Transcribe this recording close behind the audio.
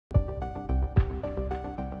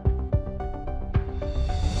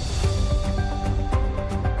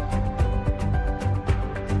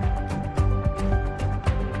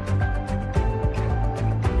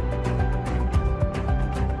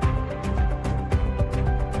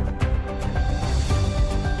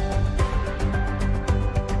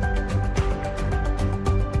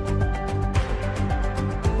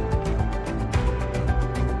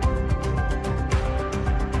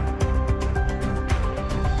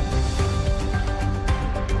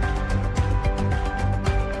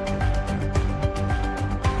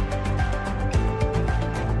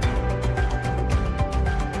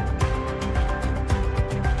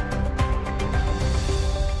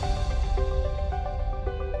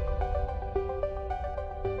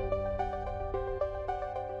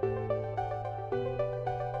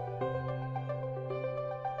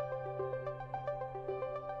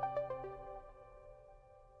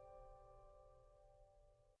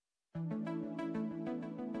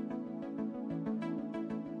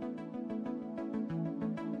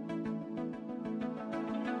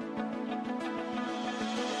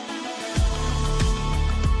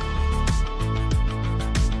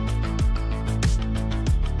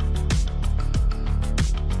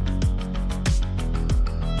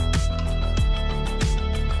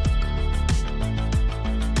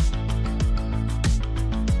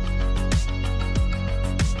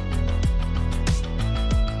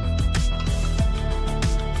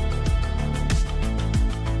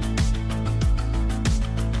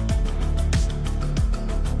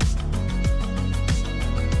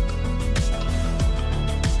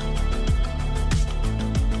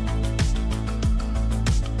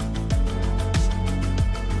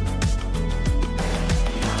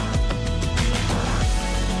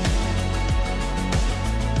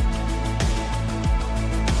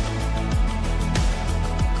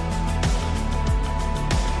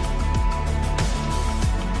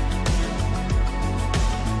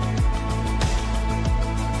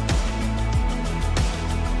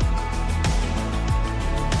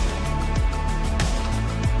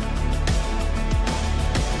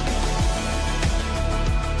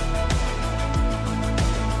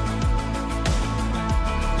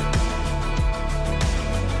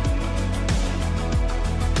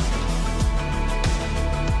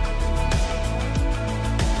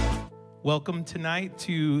Welcome tonight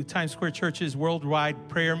to Times Square Church's worldwide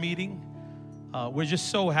prayer meeting. We're just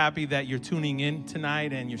so happy that you're tuning in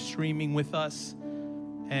tonight and you're streaming with us.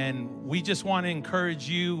 And we just want to encourage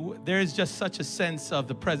you. There's just such a sense of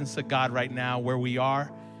the presence of God right now where we are,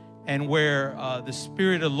 and where the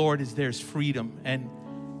Spirit of the Lord is, there's freedom. And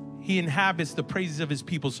He inhabits the praises of His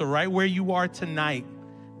people. So right where you are tonight,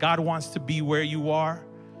 God wants to be where you are.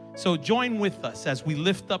 So join with us as we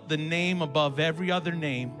lift up the name above every other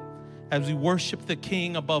name, as we worship the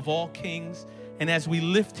King above all kings, and as we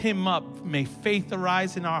lift Him up, may faith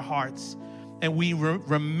arise in our hearts, and we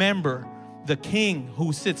remember the King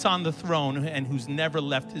who sits on the throne and who's never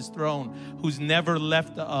left His throne, who's never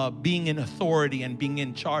left being in authority and being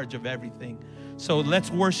in charge of everything. So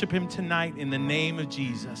let's worship Him tonight in the name of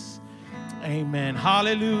Jesus. Amen.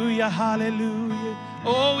 Hallelujah, hallelujah.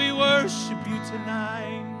 Oh, we worship You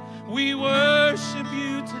tonight. We worship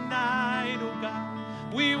You tonight, oh God.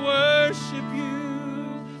 We worship You.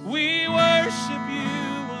 We worship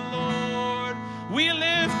You, Lord. We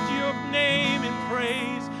lift Your name in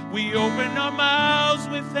praise. We open our mouths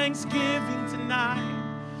with thanksgiving tonight.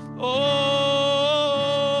 Oh,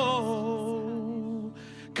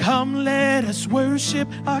 come let us worship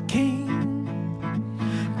our King.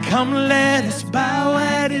 Come let us bow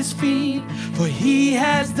at His feet, for He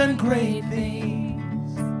has done great things.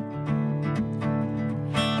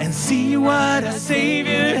 And see what our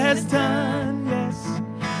Savior has done, yes.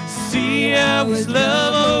 See how His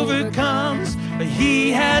love overcomes, but He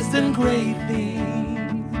has done great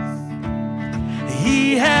things.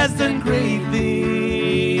 He has done great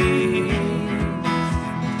things.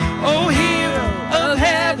 Oh, hero of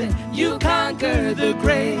heaven, You conquer the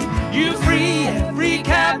grave. You free every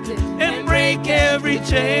captive and break every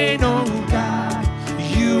chain. Oh God,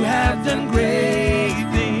 You have done great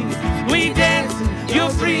things. We dance in Your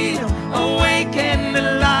freedom, awake and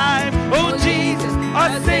alive. Oh Jesus,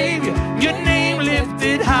 our Savior, Your name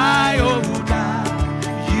lifted high. Oh God,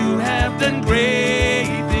 You have done great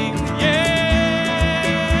things. Yeah.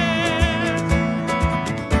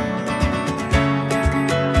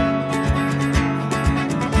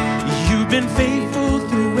 You've been faithful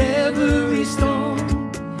through every storm.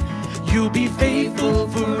 You'll be faithful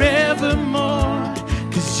forevermore,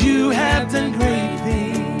 'cause You have done great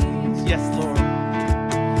things. Yes, Lord.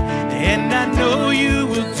 And I know You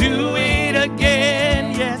will do it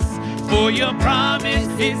again, yes, for Your promise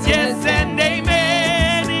is yes and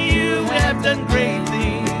amen. You have done great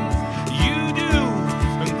things. You do,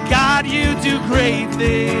 God, You do great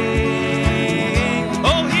things.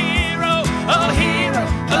 Oh, hero of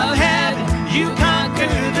heaven, You conquer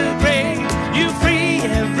the grave. You free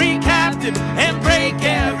every captive and break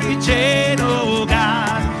every chain. Oh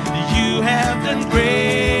God, You have done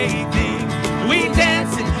great things. We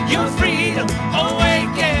dance in Your freedom,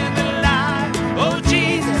 awake and alive. Oh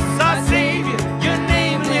Jesus, our Savior, Your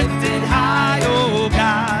name lifted high. Oh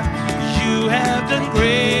God, You have done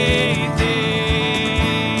great things.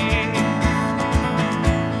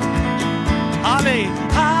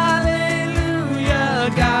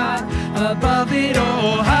 Hallelujah, God, above it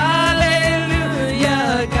all.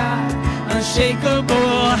 Hallelujah, God,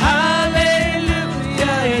 unshakable.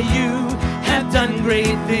 Hallelujah, You have done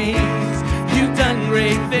great things. You've done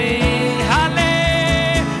great things.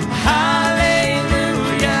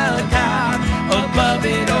 Hallelujah, God, above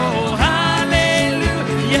it all.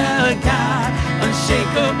 Hallelujah, God,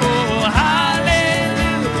 unshakable.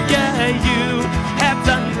 Hallelujah, You have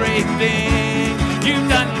done great things. You've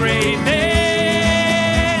done great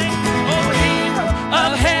things. Oh, hero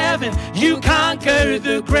of heaven, You conquer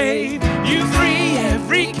the grave. You free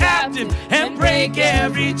every captive and break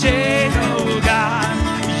every chain. Oh God,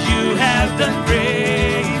 You have done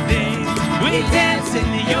great things. We dance in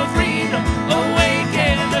Your freedom, awake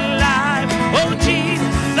and alive. Oh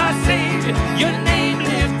Jesus, our Savior, Your name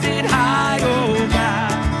lifted high. Oh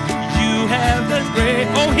God, You have done great.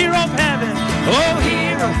 Oh hero of heaven, oh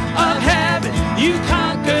hero of heaven, You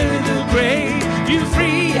conquer the grave. You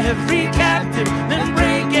free every captive and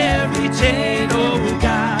break every chain. Oh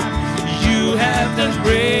God, You have done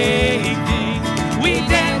great things. We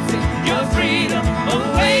dance in Your freedom,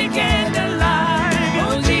 awake and alive.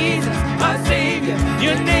 Oh Jesus, our Savior,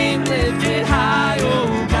 Your name lifted high.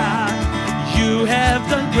 Oh God, You have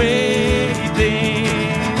done great things.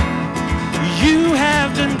 You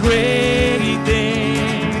have done great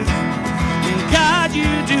things. God, You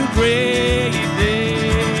do great things.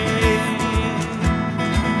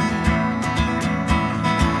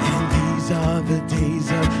 And these are the days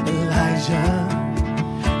of Elijah,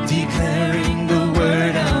 declaring the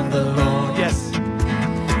word of the Lord. Yes.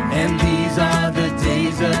 And these are the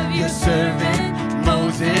days of Your servant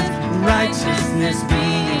Moses, right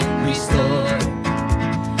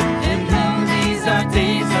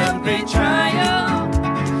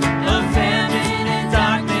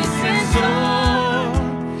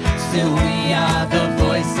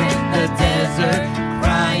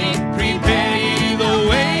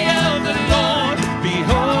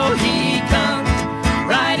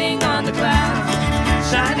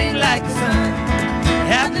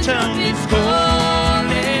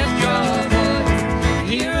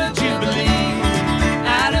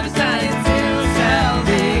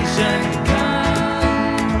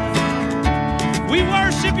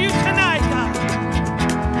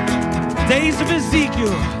days of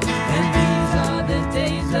Ezekiel. And these are the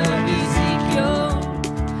days of Ezekiel,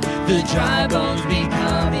 the dry bones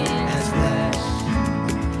becoming as flesh.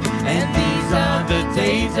 And these are the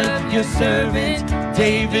days of your servant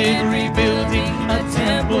David, rebuilding a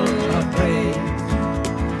temple of praise.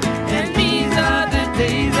 And these are the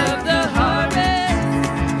days of the harvest,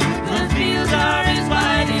 the fields are as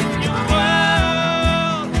white in your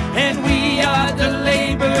world. And we are the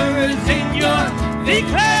laborers in your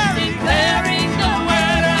declaring the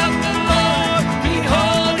word of the Lord.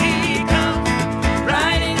 Behold, he comes,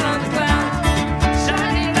 Riding on the clouds,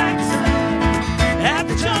 shining like the sun. At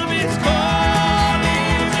the trumpet's call,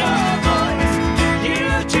 lift your voice, year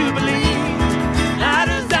of jubilee. Out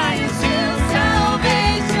of Zion's hill,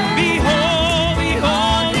 salvation. behold,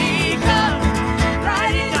 behold, he comes,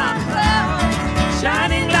 Riding on the clouds,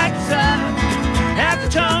 shining like the sun. At the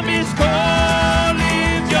trumpet's call,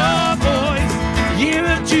 lift your voice, year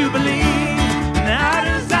of jubilee. Out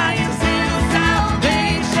of Zion's hill,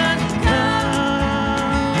 salvation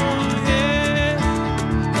comes. Yeah.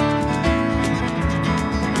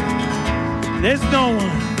 There's no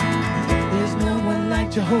one. There's no one like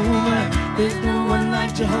Jehovah. There's no one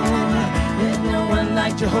like Jehovah. There's no one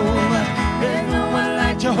like Jehovah. There's no one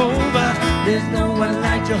like Jehovah. There's no one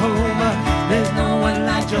like Jehovah. There's no one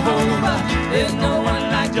like Jehovah. There's no one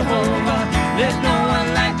like Jehovah. There's no one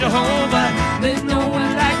like Jehovah. There's no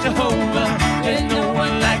one like Jehovah. There's no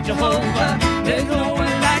one like Jehovah. There's no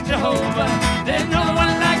one like Jehovah. There's no one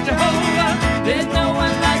like Jehovah. There's no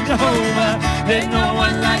one like Jehovah. There's no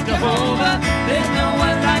one like Jehovah. There's no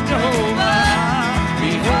one like Jehovah.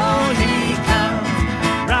 Behold, he comes,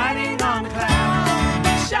 riding on the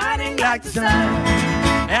clouds, shining like the sun.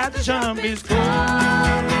 At the trumpet's call,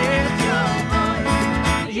 lift your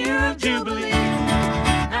voice, year of jubilee.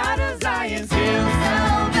 Out of Zion's hill,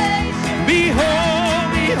 Salvation.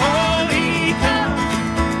 behold, behold, he comes,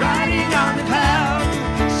 riding on the clouds,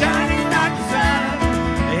 shining like the sun.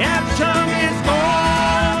 At the trumpet's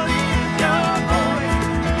call, lift your voice,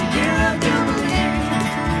 year of jubilee.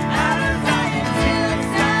 Out of Zion's hill,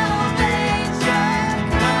 Salvation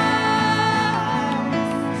comes.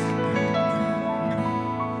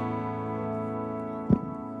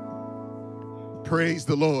 Praise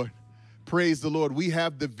the Lord. Praise the Lord. We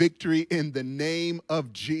have the victory in the name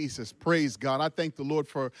of Jesus. Praise God. I thank the Lord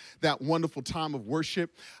for that wonderful time of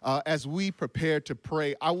worship. As we prepare to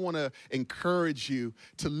pray, I want to encourage you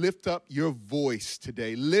to lift up your voice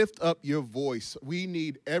today. Lift up your voice. We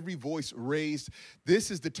need every voice raised. This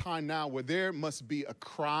is the time now where there must be a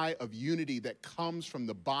cry of unity that comes from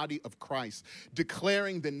the body of Christ,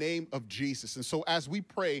 declaring the name of Jesus. And so as we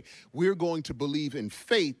pray, we're going to believe in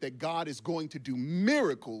faith that God is going to do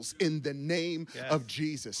miracles in the name of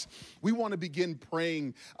Jesus. We want to begin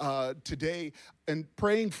praying today and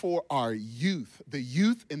praying for our youth, the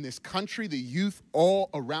youth in this country, the youth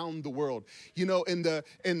all around the world. You know, in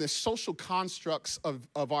the social constructs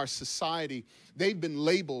of our society, they've been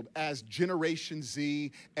labeled as Generation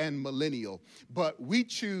Z and Millennial. But we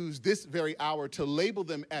choose this very hour to label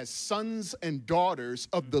them as sons and daughters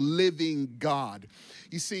of the living God.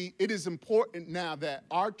 You see, it is important now that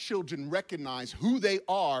our children recognize who they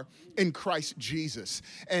are in Christ Jesus.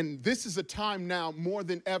 And this is a time now more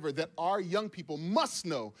than ever that our young people must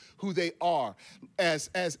know who they are as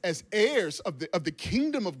heirs of the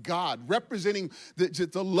kingdom of God, representing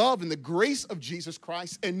the love and the grace of Jesus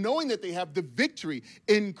Christ, and knowing that they have the victory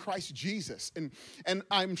in Christ Jesus. And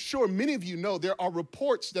I'm sure many of you know there are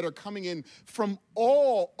reports that are coming in from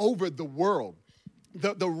all over the world.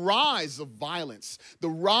 The rise of violence, the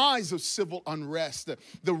rise of civil unrest,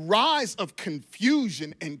 the rise of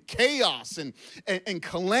confusion and chaos and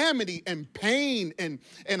calamity and pain and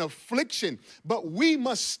affliction. But we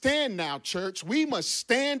must stand now, church. We must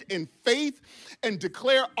stand in faith and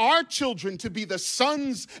declare our children to be the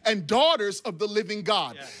sons and daughters of the living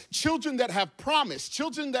God. Yes. Children that have promise,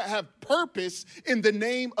 children that have purpose in the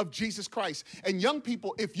name of Jesus Christ. And young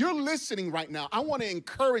people, if you're listening right now, I want to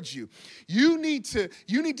encourage you. You need to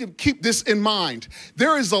keep this in mind.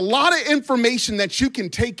 There is a lot of information that you can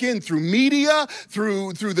take in through media,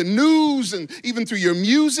 through the news, and even through your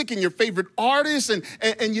music and your favorite artists.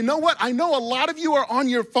 And you know what? I know a lot of you are on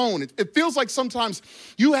your phone. It feels like sometimes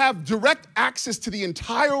you have direct access to the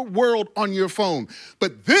entire world on your phone.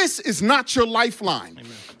 But this is not your lifeline.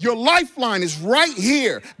 Amen. Your lifeline is right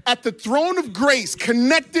here at the throne of grace,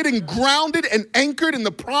 connected and grounded and anchored in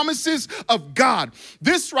the promises of God.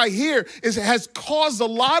 This right here has caused a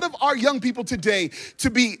lot of our young people today to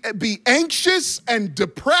be anxious and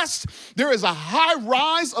depressed. There is a high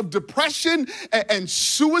rise of depression and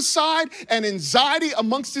suicide and anxiety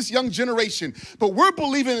amongst this young generation. But we're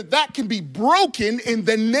believing that that can be broken in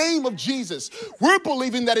the name of Jesus. We're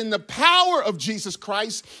believing that in the power of Jesus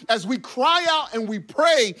Christ, as we cry out and we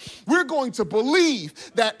pray, we're going to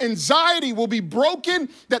believe that anxiety will be broken,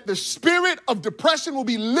 that the spirit of depression will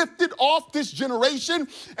be lifted off this generation,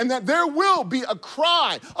 and that there will be a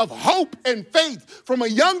cry of hope and faith from a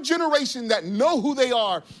young generation that know who they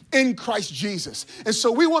are in Christ Jesus. And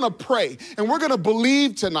so we want to pray, and we're going to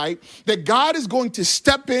believe tonight that God is going to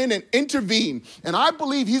step in and intervene. And I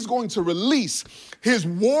believe he's going to release his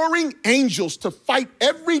warring angels to fight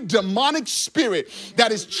every demonic spirit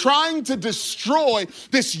that is trying to destroy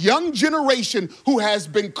this young generation who has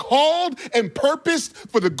been called and purposed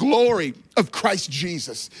for the glory of Christ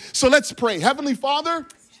Jesus. So let's pray. Heavenly Father,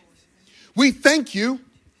 we thank you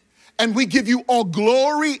and we give you all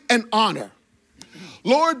glory and honor.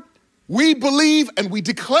 Lord, we believe and we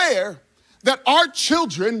declare that our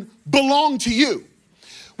children belong to you.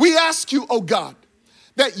 We ask you, oh God,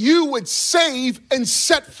 that you would save and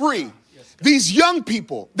set free these young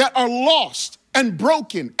people that are lost and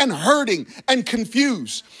broken and hurting and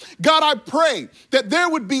confused. God, I pray that there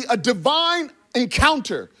would be a divine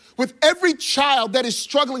encounter with every child that is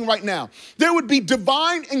struggling right now. There would be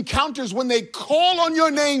divine encounters when they call on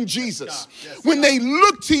your name, Jesus. When they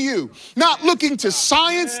look to you, not looking to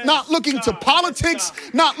science, not looking to politics,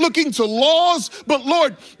 not looking to laws, but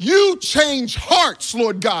Lord, you change hearts,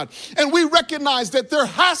 Lord God. And we recognize that there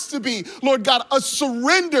has to be, Lord God, a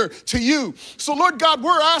surrender to you. So Lord God,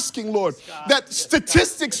 we're asking, Lord, that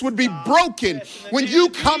statistics would be broken when you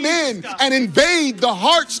come in and invade the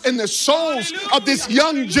hearts and the souls of this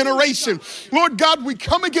young generation. Lord God, we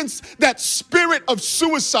come against that spirit of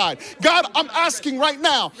suicide. God, I'm asking right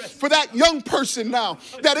now for that young person now,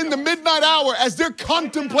 that in the midnight hour, as they're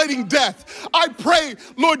contemplating death, I pray,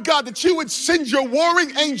 Lord God, that you would send your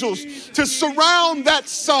warring angels to surround that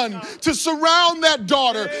son, to surround that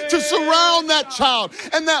daughter, to surround that child,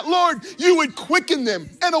 and that, Lord, you would quicken them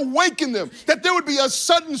and awaken them, that there would be a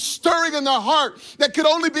sudden stirring in their heart that could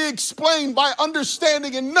only be explained by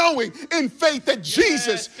understanding and knowing in faith that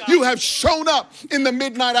Jesus, you have shown up in the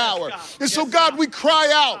midnight hour. And so, God, we cry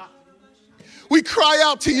out. We cry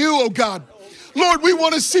out to you, oh God. Lord, we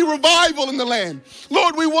want to see revival in the land.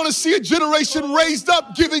 Lord, we want to see a generation raised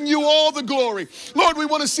up giving you all the glory. Lord, we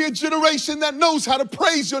want to see a generation that knows how to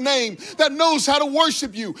praise your name, that knows how to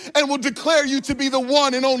worship you, and will declare you to be the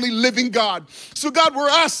one and only living God. So, God, we're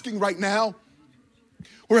asking right now.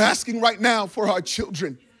 We're asking right now for our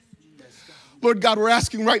children. Lord God, we're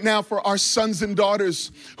asking right now for our sons and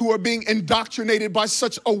daughters who are being indoctrinated by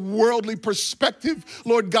such a worldly perspective,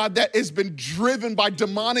 Lord God, that has been driven by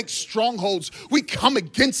demonic strongholds. We come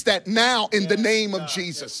against that now in the name of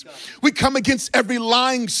Jesus. We come against every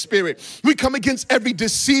lying spirit. We come against every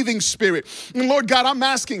deceiving spirit. And Lord God, I'm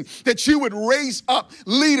asking that you would raise up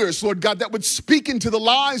leaders, Lord God, that would speak into the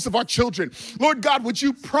lives of our children. Lord God, would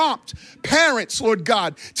you prompt parents, Lord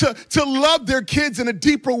God, to love their kids in a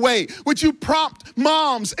deeper way? Would you prompt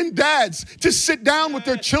moms and dads to sit down with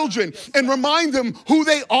their children and remind them who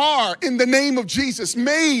they are in the name of Jesus,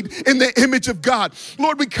 made in the image of God.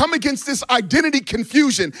 Lord, we come against this identity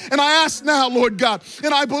confusion. And I ask now, Lord God,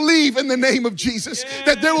 and I believe in the name of Jesus,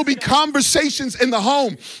 that there will be conversations in the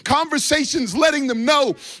home, conversations letting them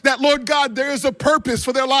know that, Lord God, there is a purpose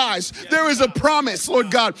for their lives. There is a promise,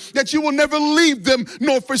 Lord God, that you will never leave them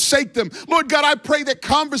nor forsake them. Lord God, I pray that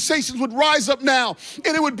conversations would rise up now,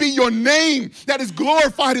 and it would be your name that is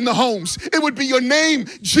glorified in the homes. It would be your name,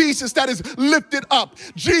 Jesus, that is lifted up.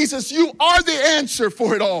 Jesus, you are the answer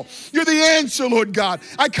for it all. You're the answer, Lord God.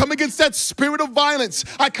 I come against that spirit of violence.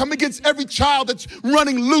 I come against every child that's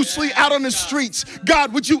running loosely out on the streets.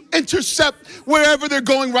 God, would you intercept wherever they're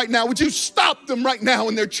going right now? Would you stop them right now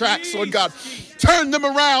in their tracks, Lord God? Turn them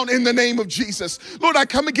around in the name of Jesus. Lord, I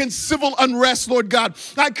come against civil unrest, Lord God.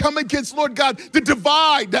 I come against, Lord God, the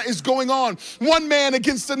divide that is going on. One man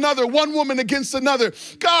against another, one woman against another.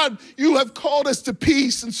 God, you have called us to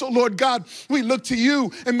peace. And so, Lord God, we look to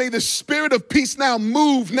you, and may the spirit of peace now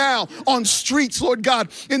move now on streets, Lord God,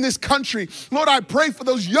 in this country. Lord, I pray for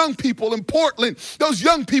those young people in Portland, those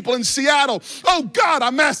young people in Seattle. Oh God,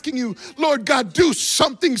 I'm asking you, Lord God, do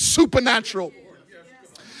something supernatural.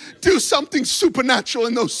 do something supernatural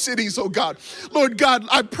in those cities, oh God. Lord God,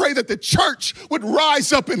 I pray that the church would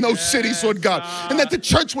rise up in those cities, Lord God, and that the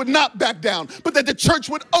church would not back down, but that the church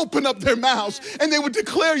would open up their mouths and they would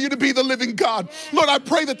declare you to be the living God. Lord, I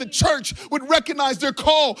pray that the church would recognize their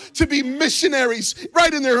call to be missionaries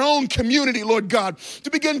right in their own community, Lord God, to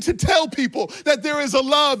begin to tell people that there is a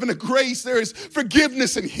love and a grace, there is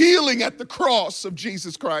forgiveness and healing at the cross of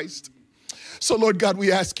Jesus Christ. So, Lord God,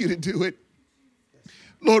 we ask you to do it.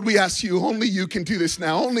 Lord, we ask you, only you can do this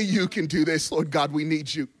now. Only you can do this, Lord God. We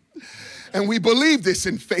need you. And we believe this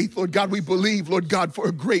in faith, Lord God. We believe, Lord God, for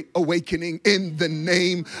a great awakening. In the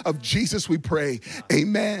name of Jesus, we pray.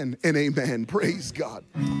 Amen and amen. Praise God.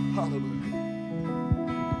 Hallelujah.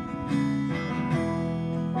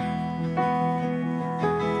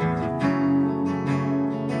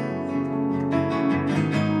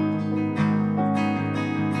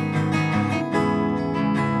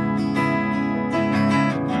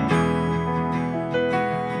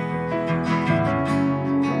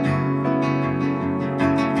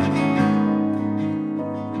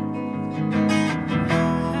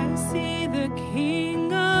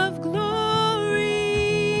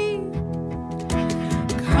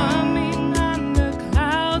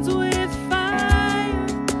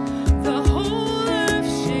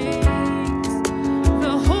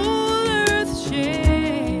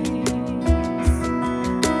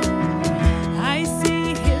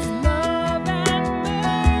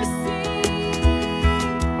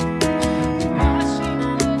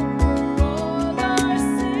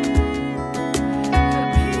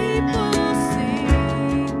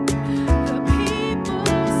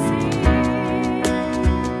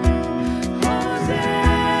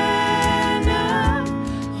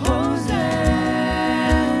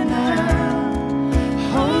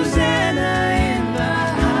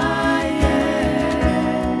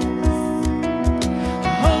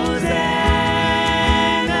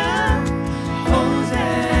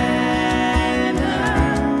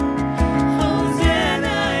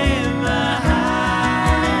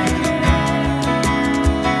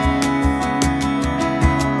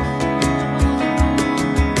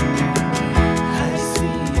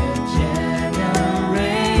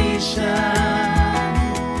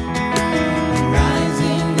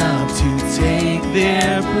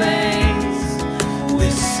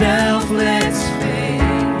 Selfless faith,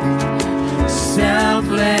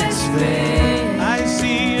 selfless faith. I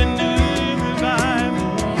see a new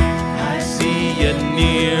revival. I see a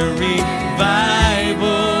near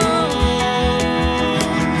revival.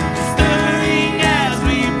 Stirring as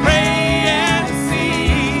we pray and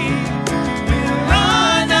sing. We're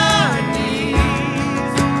on our knees.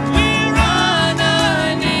 We're on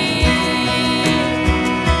our knees.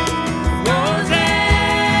 Hosanna.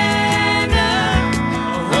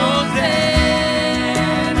 Hosanna,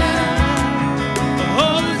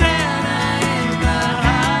 Hosanna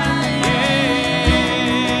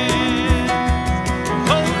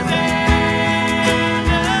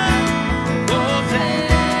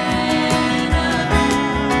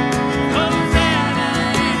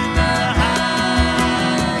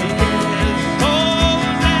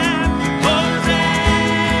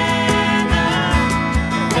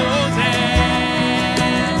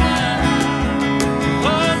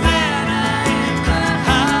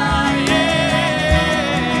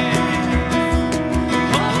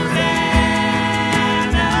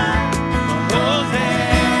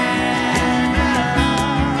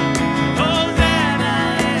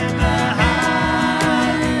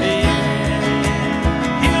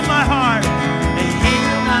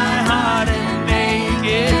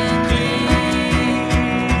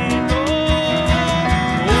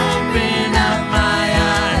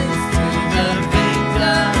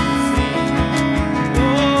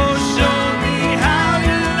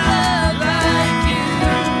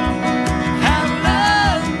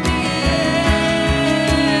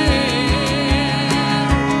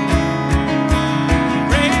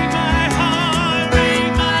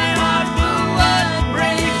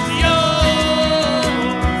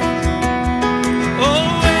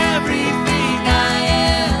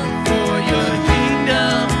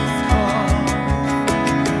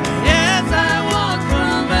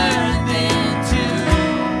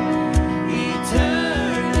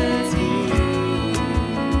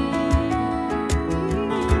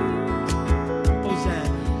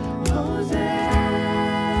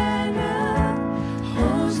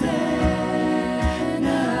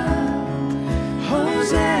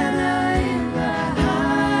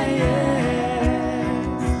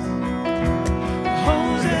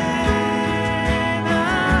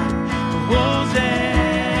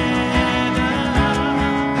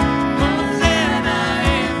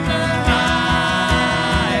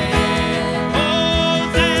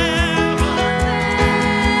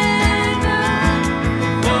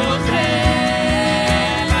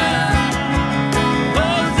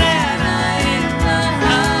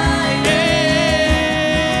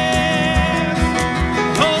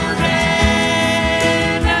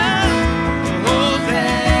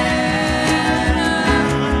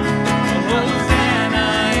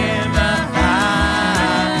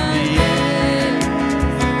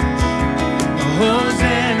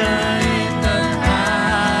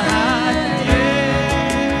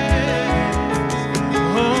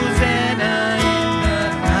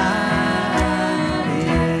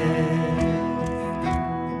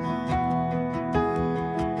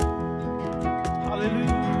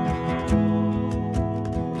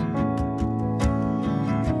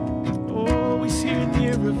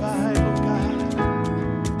hear revival, God.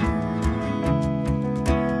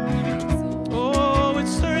 Oh,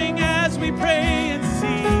 it's stirring as we pray and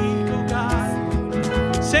seek, oh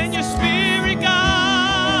God. Send your spirit, God.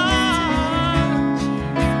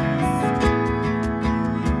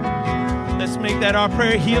 Let's make that our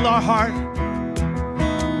prayer. Heal our heart.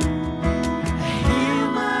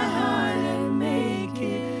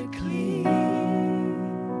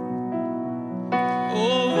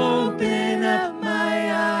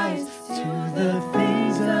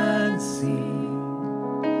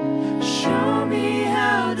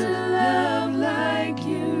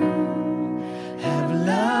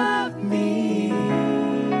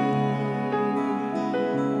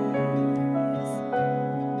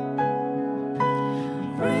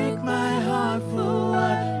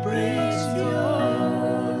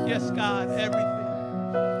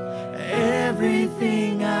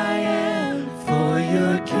 Everything I am for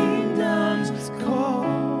your kingdom's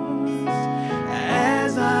cause,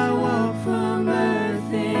 as I walk from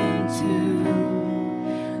earth into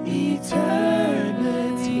eternity.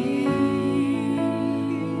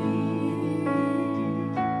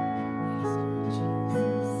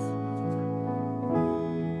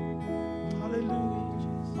 Hallelujah,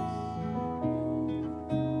 Jesus.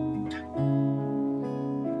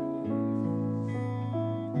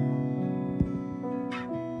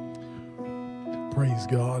 Praise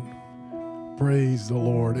God. Praise the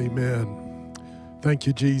Lord. Amen. Thank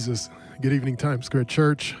you, Jesus. Good evening, Times Square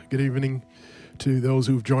Church. Good evening to those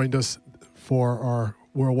who've joined us for our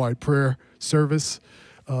worldwide prayer service.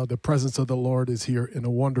 The presence of the Lord is here in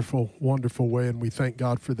a wonderful, wonderful way, and we thank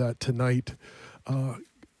God for that tonight.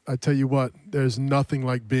 I tell you what, there's nothing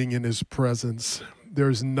like being in His presence.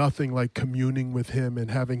 There's nothing like communing with Him and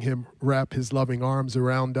having Him wrap His loving arms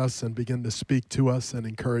around us and begin to speak to us and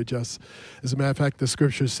encourage us. As a matter of fact, the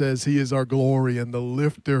scripture says He is our glory and the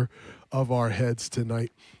lifter of our heads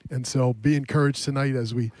tonight. And so be encouraged tonight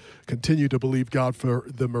as we continue to believe God for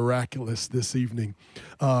the miraculous this evening.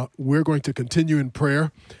 We're going to continue in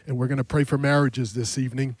prayer, and we're going to pray for marriages this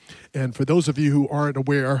evening. And for those of you who aren't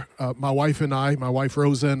aware, my wife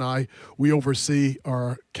Rosa and I, we oversee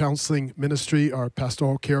our counseling ministry, our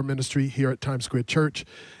pastoral care ministry here at Times Square Church.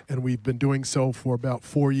 And we've been doing so for about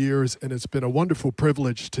 4 years, and it's been a wonderful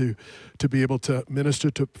privilege to be able to minister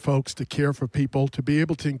to folks, to care for people, to be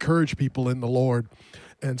able to encourage people in the Lord.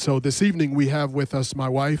 And so this evening we have with us my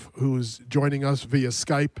wife, who's joining us via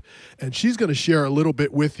Skype, and she's going to share a little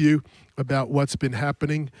bit with you about what's been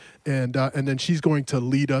happening, and then she's going to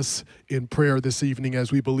lead us in prayer this evening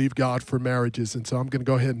as we believe God for marriages. And so I'm going to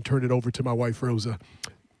go ahead and turn it over to my wife, Rosa.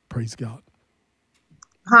 Praise God.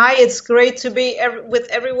 Hi, it's great to be with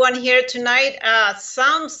everyone here tonight.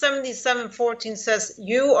 Psalm 77:14 says,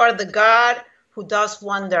 "You are the God who does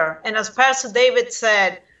wonder." And as Pastor David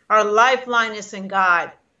said, our lifeline is in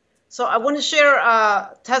God. So I want to share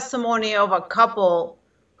a testimony of a couple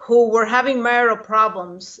who were having marital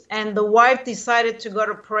problems, and the wife decided to go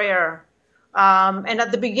to prayer. And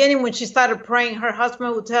at the beginning, when she started praying, her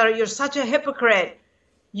husband would tell her, "You're such a hypocrite.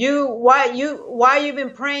 Why you been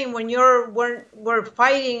praying when we're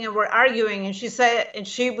fighting and we're arguing?" And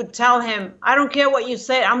she would tell him, "I don't care what you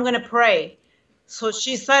say, I'm going to pray." So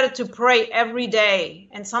she started to pray every day.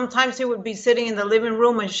 And sometimes he would be sitting in the living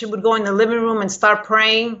room, and she would go in the living room and start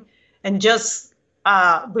praying and just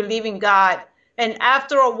believing God. And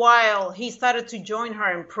after a while, he started to join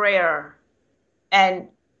her in prayer. And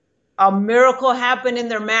a miracle happened in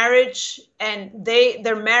their marriage, and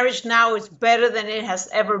their marriage now is better than it has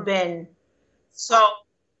ever been. So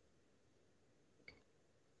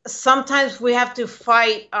sometimes we have to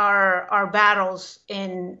fight our battles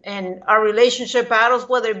in our relationship battles,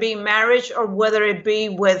 whether it be marriage or whether it be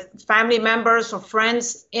with family members or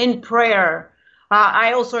friends, in prayer.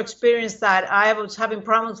 I also experienced that. I was having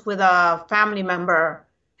problems with a family member,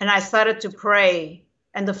 and I started to pray.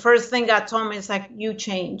 And the first thing God told me is like, "You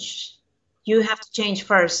change. You have to change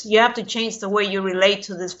first. You have to change the way you relate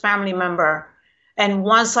to this family member." And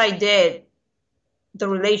once I did, the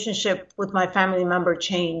relationship with my family member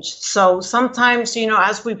changed. So sometimes,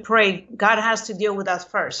 as we pray, God has to deal with us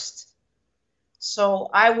first. So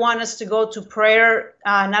I want us to go to prayer,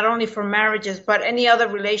 not only for marriages, but any other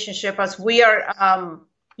relationship, as we are,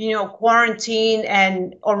 quarantined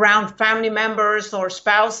and around family members or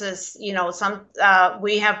spouses.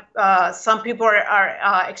 We have some people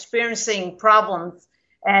are experiencing problems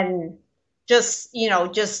and just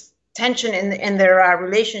tension in their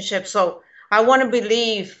relationship. So I want to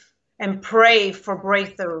believe and pray for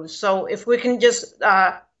breakthrough. So if we can just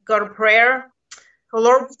go to prayer.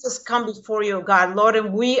 Lord, we just come before you, God, Lord,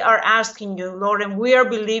 and we are asking you, Lord, and we are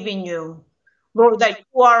believing you. Lord, that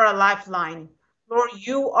you are a lifeline. Lord,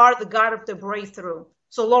 you are the God of the breakthrough.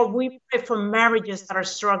 So, Lord, we pray for marriages that are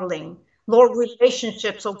struggling. Lord,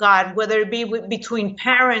 relationships, oh God, whether it be between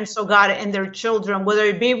parents, oh God, and their children, whether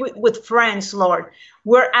it be with friends, Lord,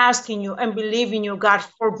 we're asking you and believing you, God,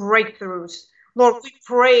 for breakthroughs. Lord, we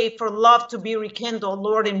pray for love to be rekindled,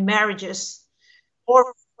 Lord, in marriages. Lord,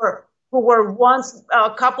 for who were once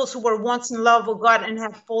couples who were once in love, oh God, and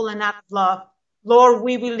have fallen out of love. Lord,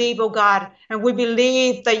 we believe, oh God, and we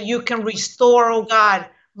believe that you can restore, oh God,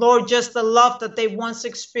 Lord, just the love that they once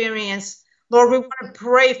experienced. Lord, we want to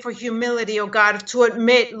pray for humility, oh God, to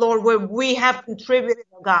admit, Lord, where we have contributed,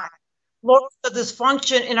 oh God. Lord, the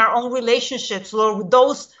dysfunction in our own relationships, Lord, with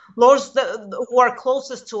those, Lord, who are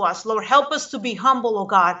closest to us. Lord, help us to be humble, oh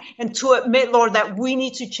God, and to admit, Lord, that we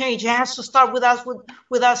need to change. It has to start with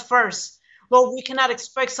us first. Lord, we cannot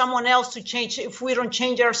expect someone else to change if we don't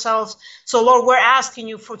change ourselves. So, Lord, we're asking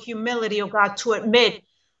you for humility, oh God, to admit,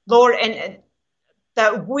 Lord, and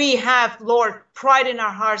that we have, Lord, pride in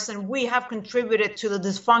our hearts and we have contributed to the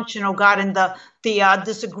dysfunction, oh God, and the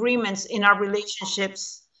disagreements in our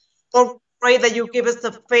relationships. Lord, pray that you give us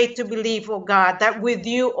the faith to believe, oh God, that with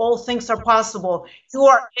you all things are possible. You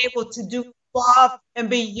are able to do above and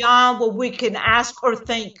beyond what we can ask or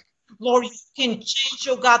think. Lord, you can change,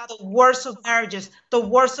 oh God, the worst of marriages, the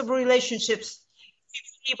worst of relationships.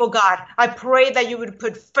 People, God, I pray that you would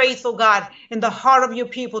put faith, oh God, in the heart of your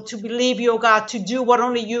people to believe you, oh God, to do what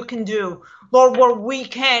only you can do. Lord, what we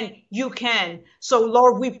can, you can. So,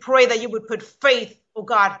 Lord, we pray that you would put faith, oh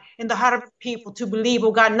God, in the heart of your people to believe,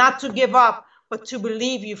 oh God, not to give up, but to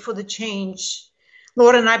believe you for the change.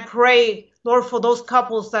 Lord, and I pray, Lord, for those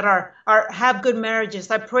couples that have good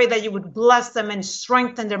marriages, I pray that you would bless them and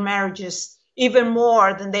strengthen their marriages even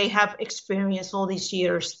more than they have experienced all these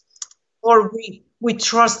years. Lord, we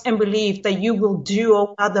trust and believe that you will do,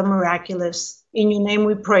 oh God, the miraculous. In your name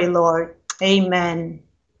we pray, Lord. Amen.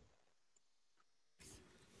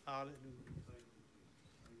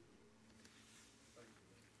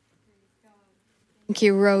 Thank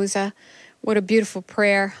you, Rosa. What a beautiful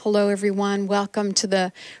prayer. Hello, everyone. Welcome to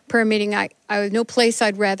the prayer meeting. I no place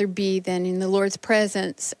I'd rather be than in the Lord's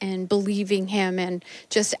presence and believing him and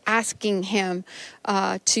just asking him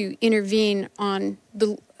to intervene on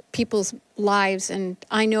the people's lives. And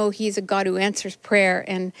I know he's a God who answers prayer.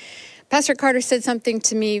 And Pastor Carter said something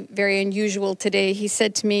to me very unusual today. He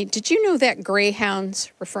said to me, did you know that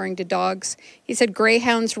greyhounds, referring to dogs, he said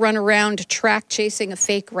greyhounds run around a track chasing a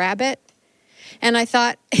fake rabbit? And I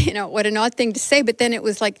thought, what an odd thing to say. But then it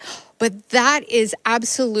was like, but that is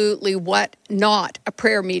absolutely what not a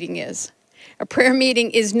prayer meeting is. A prayer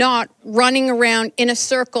meeting is not running around in a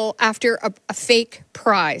circle after a fake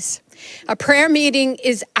prize. A prayer meeting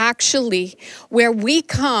is actually where we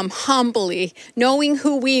come humbly, knowing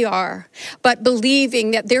who we are, but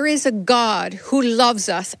believing that there is a God who loves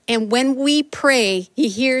us. And when we pray, he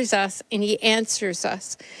hears us and he answers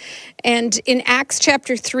us. And in Acts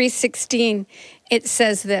chapter 3:16, it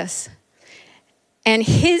says this, and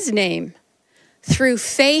his name, through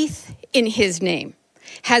faith in his name,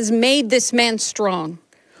 has made this man strong,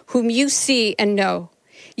 whom you see and know.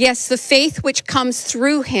 Yes, the faith which comes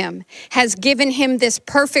through him has given him this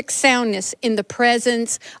perfect soundness in the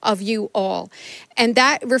presence of you all. And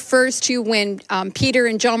that refers to when Peter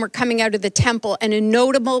and John were coming out of the temple and a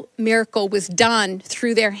notable miracle was done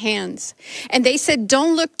through their hands. And they said,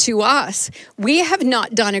 don't look to us. We have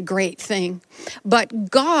not done a great thing,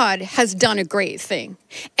 but God has done a great thing.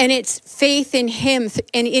 And it's faith in him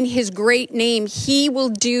and in his great name, he will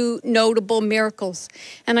do notable miracles.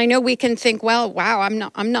 And I know we can think, well, wow, I'm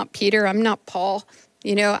not Peter, I'm not Paul.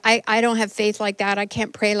 I don't have faith like that. I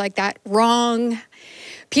can't pray like that. Wrong.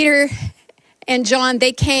 Peter and John,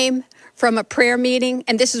 they came from a prayer meeting,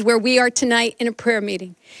 and this is where we are tonight in a prayer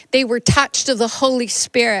meeting. They were touched of the Holy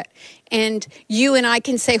Spirit, and you and I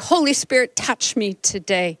can say, Holy Spirit, touch me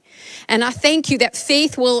today. And I thank you that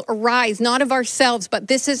faith will arise, not of ourselves, but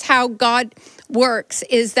this is how God works,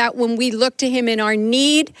 is that when we look to him in our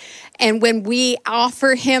need and when we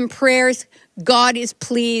offer him prayers, God is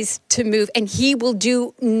pleased to move, and he will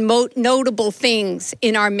do notable things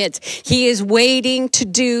in our midst. He is waiting to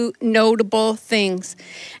do notable things.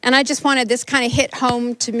 And I just wanted this kind of hit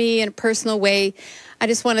home to me in a personal way. I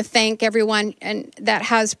just want to thank everyone that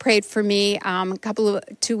has prayed for me.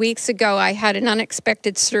 2 weeks ago, I had an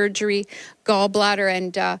unexpected surgery, gallbladder,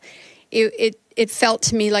 and it felt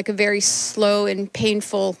to me like a very slow and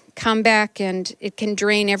painful comeback, and it can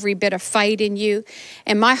drain every bit of fight in you.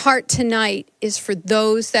 And my heart tonight is for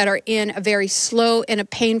those that are in a very slow and a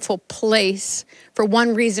painful place for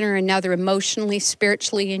one reason or another, emotionally,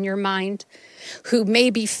 spiritually, in your mind, who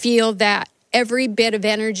maybe feel that every bit of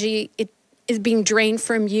energy is being drained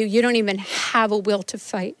from you. You don't even have a will to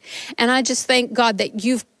fight. And I just thank God that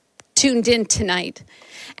you've tuned in tonight.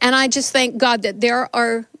 And I just thank God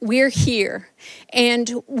that we're here.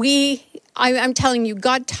 And I'm telling you,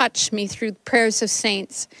 God touched me through prayers of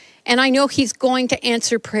saints. And I know he's going to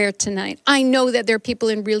answer prayer tonight. I know that there are people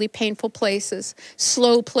in really painful places,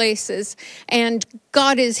 slow places, and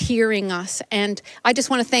God is hearing us. And I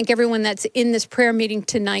just want to thank everyone that's in this prayer meeting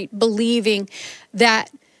tonight, believing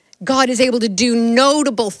that God is able to do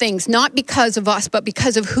notable things, not because of us, but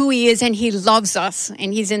because of who he is, and he loves us,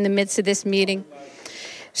 and he's in the midst of this meeting.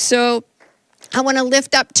 So I want to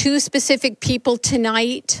lift up two specific people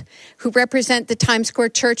tonight who represent the Times Square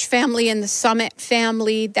Church family and the Summit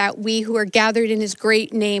family, that we who are gathered in his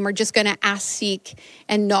great name are just going to ask, seek,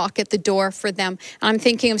 and knock at the door for them. I'm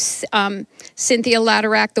thinking of Cynthia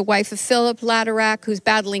Laderack, the wife of Philip Laderack, who's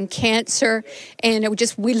battling cancer. And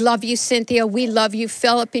we love you, Cynthia. We love you,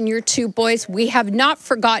 Philip, and your two boys. We have not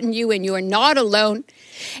forgotten you, and you are not alone.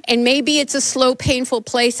 And maybe it's a slow, painful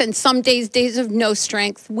place, and some days of no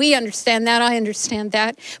strength. We understand that. I understand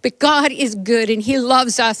that. But God is good, and he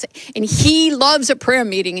loves us, and he loves a prayer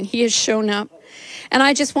meeting, and he has shown up. And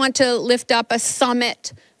I just want to lift up a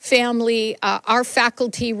Summit family, our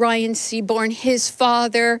faculty, Ryan Seaborn. His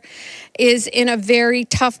father is in a very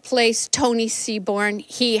tough place, Tony Seaborn.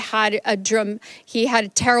 He had a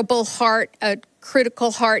terrible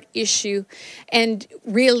critical heart issue, and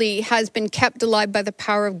really has been kept alive by the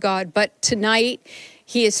power of God. But tonight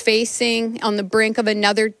he is facing on the brink of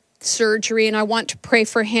another surgery, and I want to pray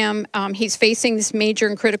for him. He's facing this major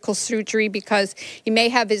and critical surgery because he may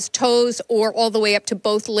have his toes or all the way up to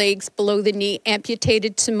both legs below the knee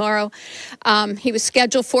amputated tomorrow. He was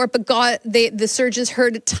scheduled for it, but the surgeons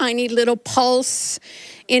heard a tiny little pulse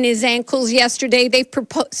in his ankles yesterday. They've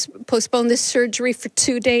postponed this surgery for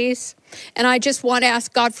 2 days. And I just want to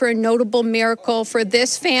ask God for a notable miracle for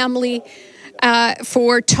this family,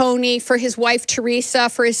 for Tony, for his wife Teresa,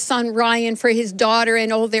 for his son Ryan, for his daughter,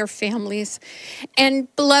 and all their families.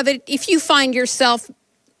 And beloved, if you find yourself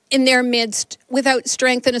in their midst without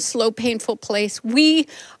strength in a slow, painful place, we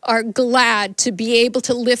are glad to be able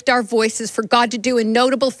to lift our voices for God to do a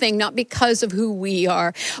notable thing, not because of who we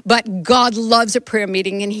are, but God loves a prayer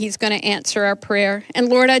meeting, and he's going to answer our prayer. And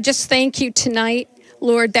Lord, I just thank you tonight,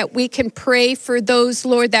 Lord, that we can pray for those,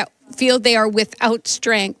 Lord, that feel they are without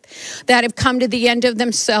strength, that have come to the end of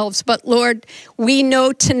themselves. But Lord, we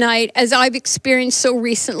know tonight, as I've experienced so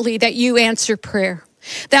recently, that you answer prayer.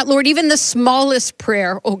 That, Lord, even the smallest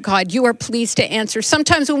prayer, oh God, you are pleased to answer.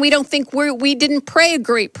 Sometimes when we don't think we didn't pray a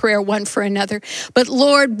great prayer one for another. But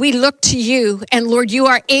Lord, we look to you, and Lord, you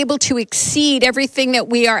are able to exceed everything that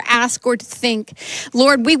we are asked or to think.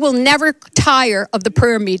 Lord, we will never tire of the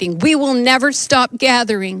prayer meeting. We will never stop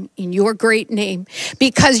gathering in your great name,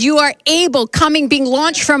 because you are able, being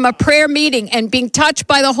launched from a prayer meeting and being touched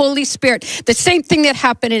by the Holy Spirit. The same thing that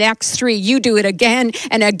happened in Acts 3, you do it again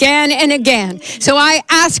and again and again. So I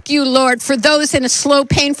ask you, Lord, for those in a slow,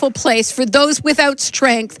 painful place, for those without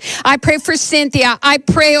strength. I pray for Cynthia. I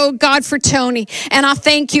pray, oh God, for Tony. And I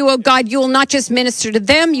thank you, oh God, you will not just minister to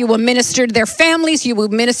them, you will minister to their families, you will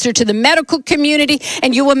minister to the medical community,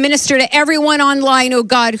 and you will minister to everyone online, oh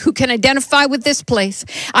God, who can identify with this place.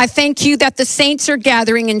 I thank you that the saints are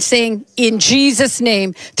gathering and saying, in Jesus'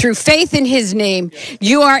 name, through faith in his name,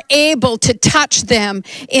 you are able to touch them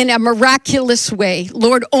in a miraculous way.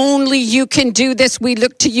 Lord, only you can do this. We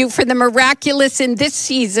look to you for the miraculous in this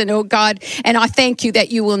season, oh God, and I thank you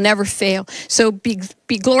that you will never fail. So be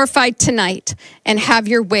glorified tonight and have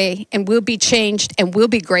your way, and we'll be changed and we'll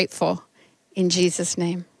be grateful. In Jesus'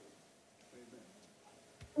 name.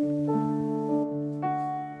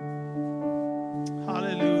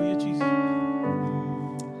 Hallelujah, Jesus.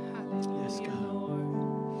 Yes, God.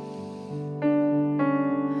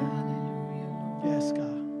 Yes,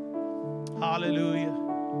 God. Hallelujah.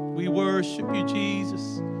 We worship you,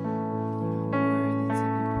 Jesus.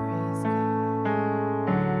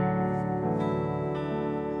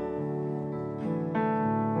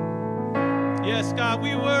 Yes, God,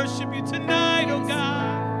 we worship you tonight, oh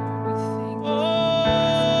God.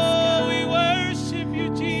 Oh, we worship you,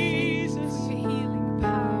 Jesus. Healing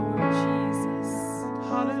power, Jesus.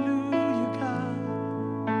 Hallelujah, God.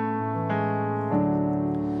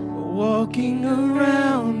 Walking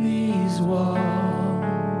around these walls,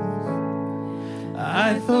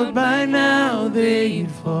 I thought by now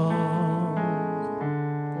they'd fall,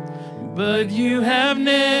 but you have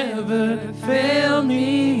never failed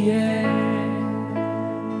me yet.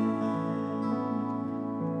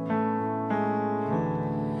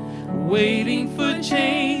 Waiting for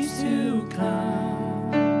change to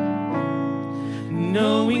come,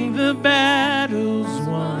 knowing the battle's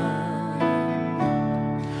won.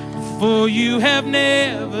 For you have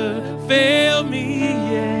never failed me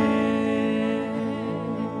yet.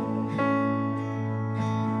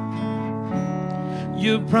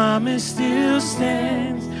 Your promise still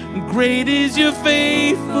stands. Great is your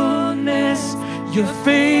faithfulness, your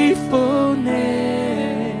faithfulness.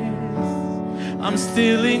 I'm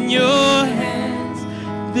still in your hands.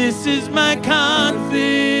 This is my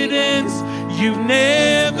confidence. You've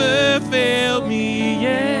never failed me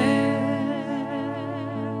yet.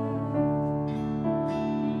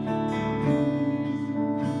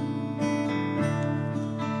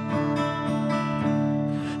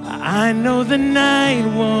 I know the night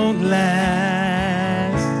won't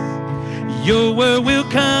last. Your word will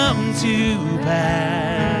come to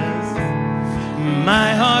pass.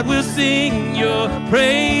 My heart will sing your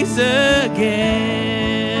praise again.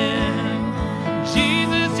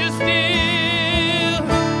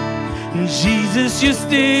 Jesus, you're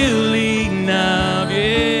still enough,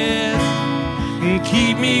 yes.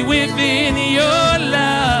 Keep me within your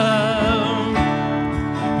love.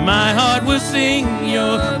 My heart will sing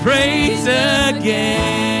your praise again.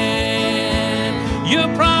 Your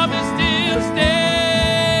promise still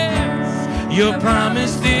stands. Your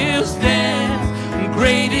promise still stands.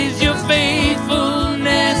 Great is your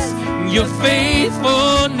faithfulness, your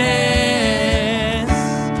faithfulness.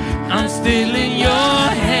 I'm still in your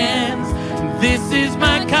hands. This is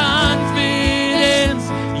my confidence.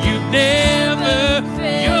 You've never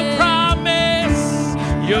failed.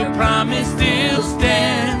 Your promise still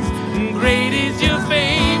stands. Great is your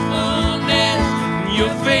faithfulness, your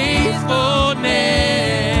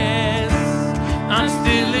faithfulness. I'm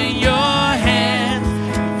still in your hands.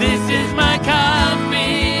 This is my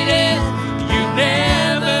confidence. You've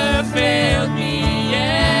never failed me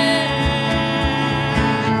yet.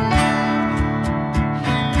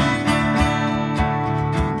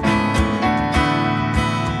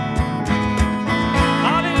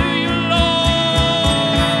 Hallelujah, Lord.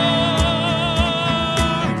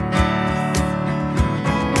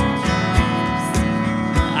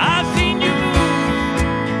 I've seen you move.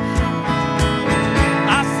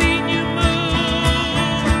 I've seen you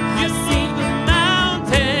move. You moved the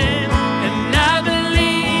mountain, and I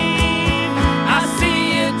believe I see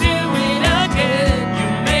you do it again. You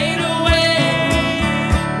made a way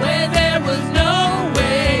where there was no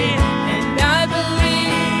way, and I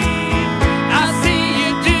believe I see you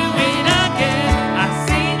do it again. I've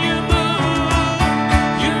seen you move.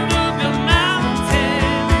 You moved the mountain,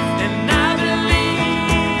 and I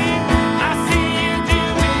believe I see you do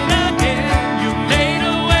it again. You made a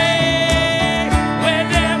way where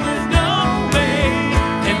there was no way,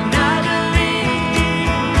 and I believe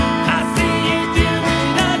I see you do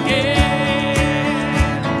it again.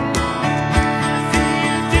 See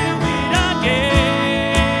you do it again.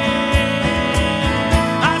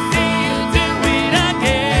 I see you do it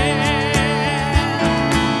again.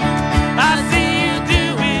 I see you do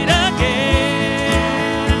it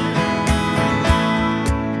again.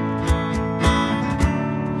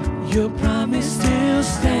 Your promise still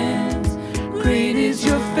stands. Great is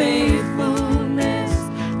your faithfulness,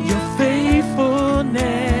 your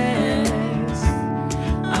faithfulness.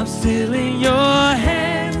 I'm still in your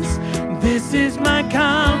hands. This is my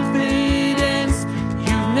confidence.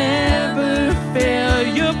 You never fail.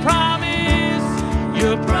 Your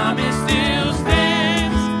promise still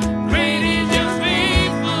stands. Great is your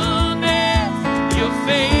faithfulness, your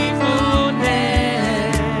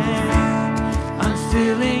faithfulness. I'm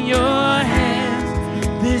still in your hands.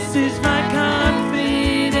 This is my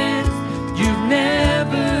confidence. You've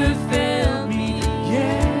never failed me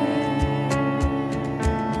yet.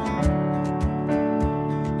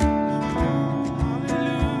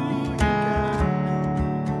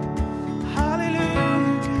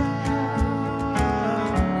 Hallelujah.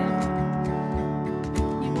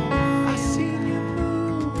 I seen you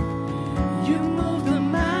move. You moved the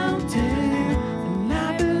mountain, and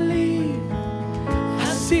I believe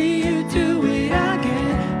I see you do it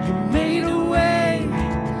again. You made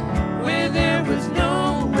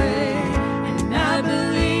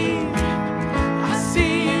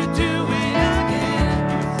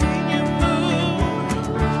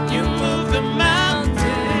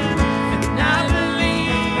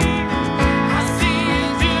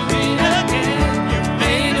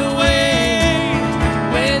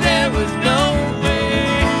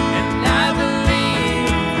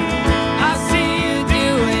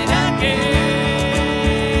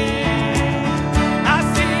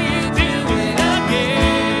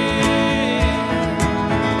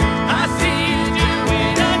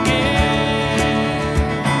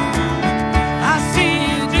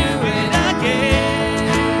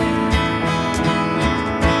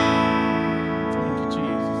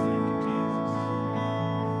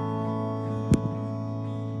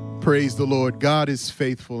Praise the Lord. God is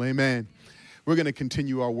faithful. Amen. We're going to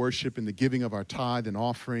continue our worship in the giving of our tithe and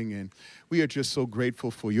offering, and we are just so grateful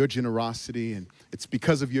for your generosity, and it's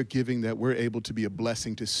because of your giving that we're able to be a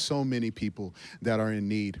blessing to so many people that are in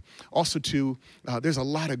need. Also, too, there's a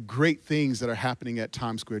lot of great things that are happening at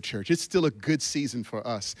Times Square Church. It's still a good season for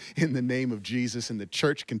us in the name of Jesus, and the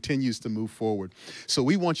church continues to move forward. So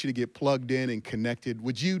we want you to get plugged in and connected.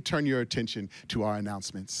 Would you turn your attention to our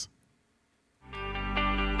announcements?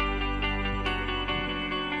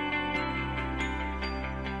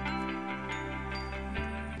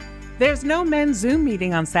 There's no men's Zoom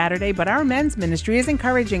meeting on Saturday, but our men's ministry is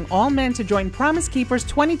encouraging all men to join Promise Keepers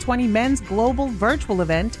 2020 Men's Global Virtual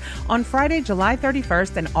Event on Friday, July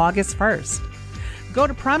 31st and August 1st. Go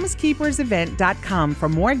to promisekeepersevent.com for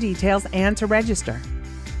more details and to register.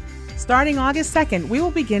 Starting August 2nd, we will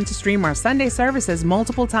begin to stream our Sunday services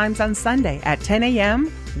multiple times on Sunday at 10 a.m.,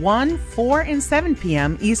 1, 4, and 7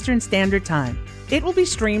 p.m. Eastern Standard Time. It will be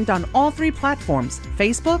streamed on all 3 platforms,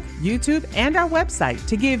 Facebook, YouTube, and our website,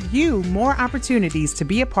 to give you more opportunities to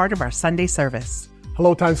be a part of our Sunday service.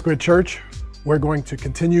 Hello, Times Square Church. We're going to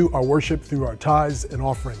continue our worship through our tithes and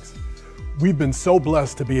offerings. We've been so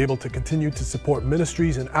blessed to be able to continue to support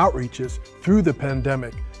ministries and outreaches through the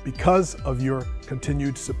pandemic because of your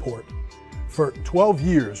continued support. For 12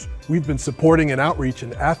 years, we've been supporting an outreach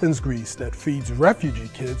in Athens, Greece that feeds refugee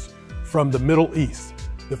kids from the Middle East.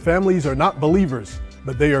 The families are not believers,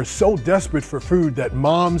 but they are so desperate for food that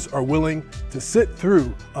moms are willing to sit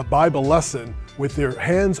through a Bible lesson with their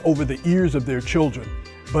hands over the ears of their children.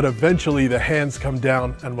 But eventually the hands come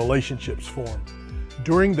down and relationships form.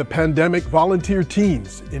 During the pandemic, volunteer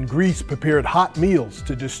teams in Greece prepared hot meals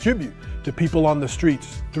to distribute to people on the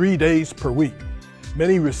streets 3 days per week.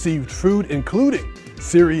 Many received food, including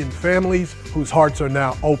Syrian families whose hearts are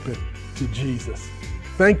now open to Jesus.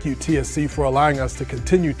 Thank you, TSC, for allowing us to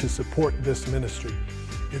continue to support this ministry.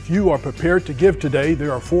 If you are prepared to give today,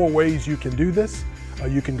 there are 4 ways you can do this.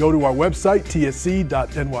 You can go to our website,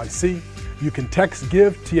 tsc.nyc. You can text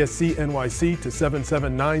GIVE TSC NYC to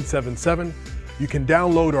 77977. You can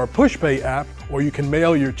download our PushPay app, or you can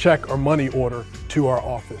mail your check or money order to our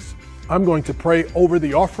office. I'm going to pray over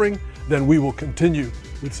the offering, then we will continue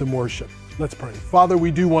with some worship. Let's pray. Father,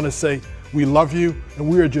 we do want to say we love you, and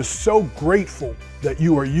we are just so grateful that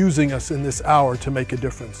you are using us in this hour to make a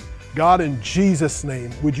difference. God, in Jesus'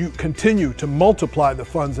 name, would you continue to multiply the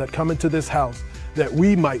funds that come into this house, that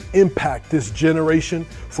we might impact this generation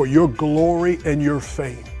for your glory and your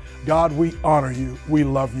fame. God, we honor you, we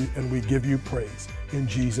love you, and we give you praise in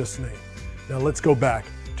Jesus' name. Now let's go back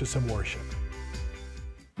to some worship.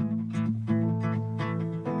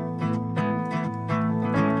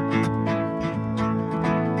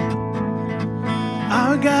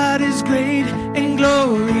 Our God is great and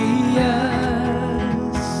glorious.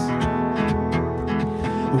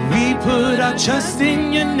 We put our trust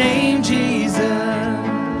in your name, Jesus.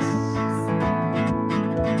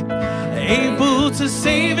 Able to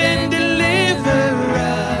save and deliver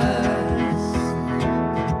us.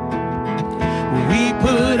 We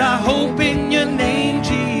put our hope in your name,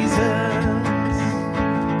 Jesus.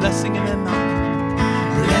 Blessing and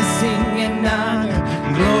honor. Blessing and honor.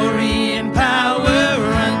 Glory and power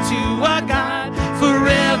unto our God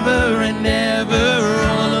forever and ever.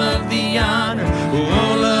 All of the honor,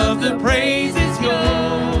 all of the praise is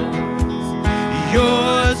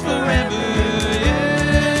yours forever.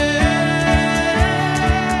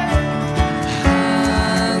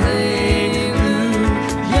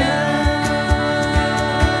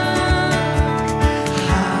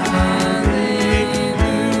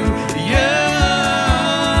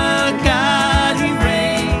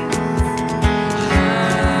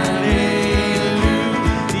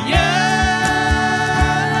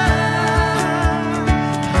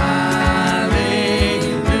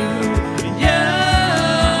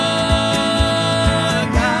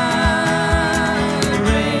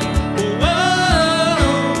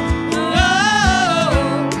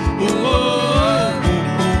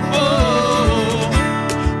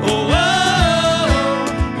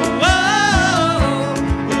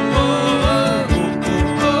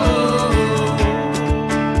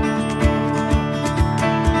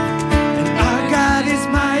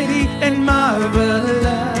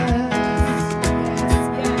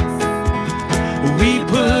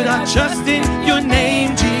 Trust in your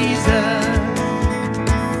name, Jesus.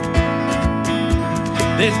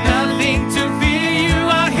 There's nothing to fear, you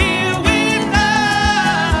are here with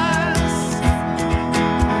us.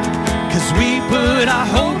 'Cause we put our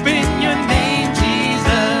hope in your name,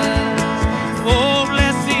 Jesus. Oh,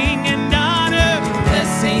 blessing and honor,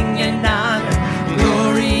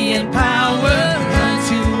 glory and power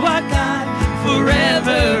unto our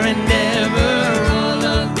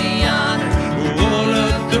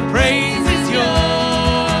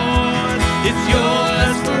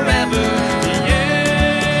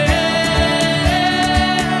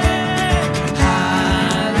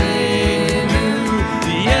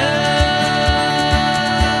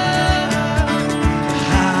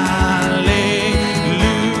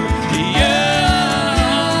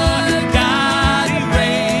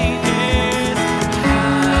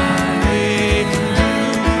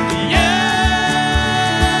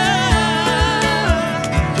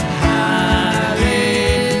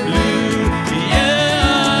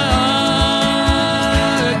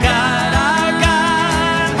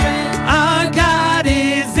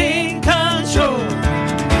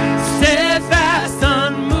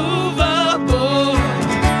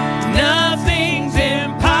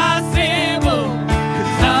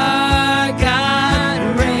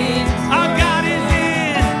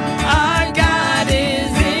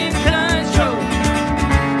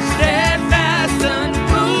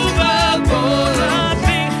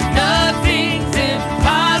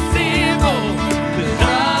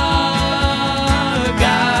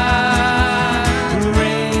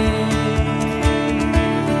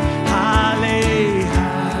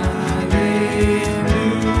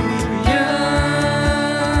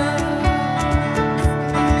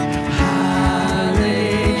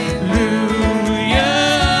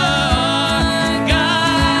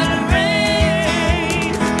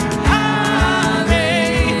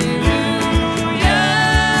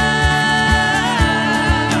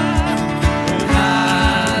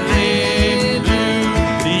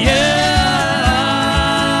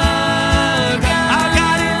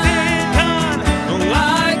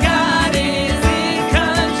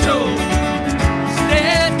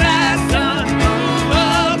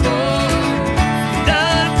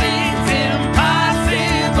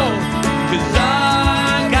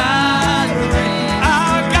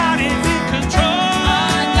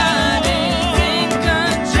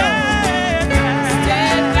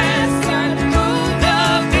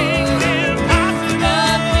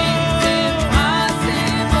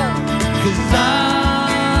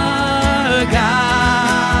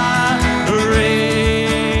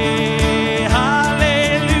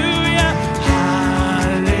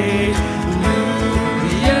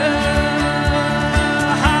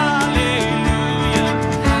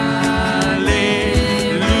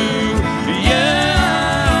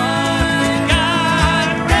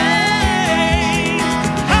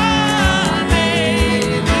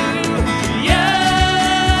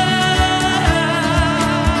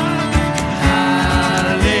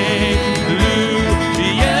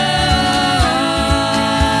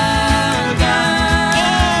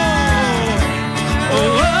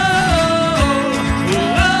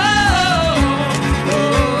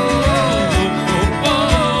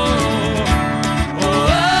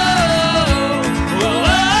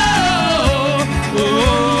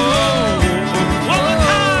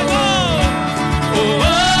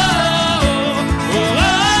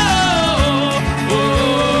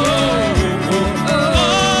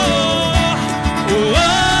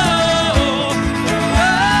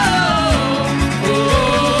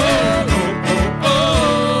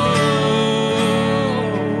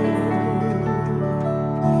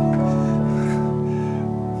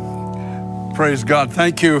Praise God.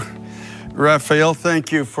 Thank you, Raphael.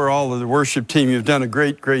 Thank you for all of the worship team. You've done a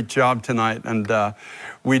great, great job tonight. And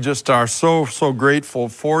we just are so, so grateful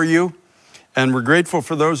for you. And we're grateful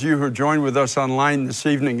for those of you who joined with us online this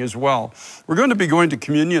evening as well. We're going to be going to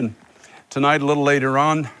communion tonight a little later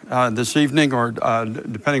on this evening, or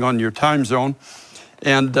depending on your time zone.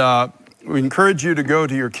 And we encourage you to go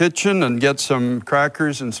to your kitchen and get some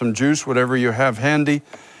crackers and some juice, whatever you have handy,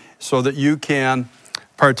 so that you can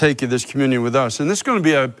partake of this communion with us. And this is going to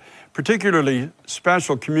be a particularly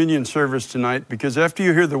special communion service tonight, because after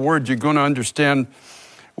you hear the word, you're going to understand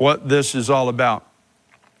what this is all about.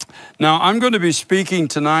 Now, I'm going to be speaking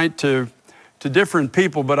tonight to different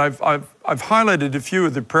people, but I've highlighted a few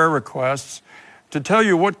of the prayer requests to tell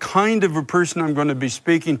you what kind of a person I'm going to be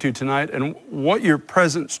speaking to tonight and what your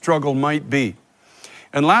present struggle might be.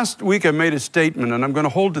 And last week I made a statement, and I'm going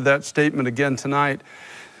to hold to that statement again tonight,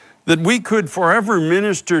 that we could forever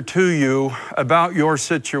minister to you about your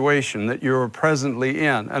situation that you're presently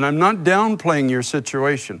in. And I'm not downplaying your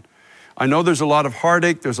situation. I know there's a lot of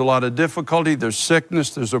heartache, there's a lot of difficulty, there's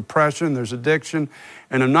sickness, there's oppression, there's addiction,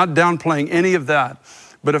 and I'm not downplaying any of that.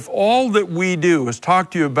 But if all that we do is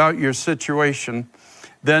talk to you about your situation,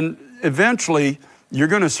 then eventually you're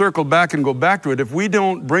going to circle back and go back to it if we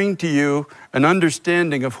don't bring to you an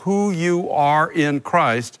understanding of who you are in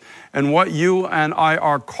Christ and what you and I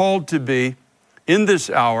are called to be in this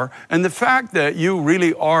hour, and the fact that you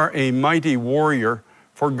really are a mighty warrior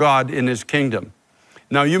for God in His kingdom.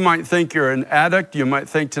 Now, you might think you're an addict. You might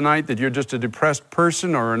think tonight that you're just a depressed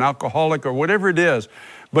person or an alcoholic or whatever it is.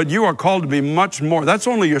 But you are called to be much more. That's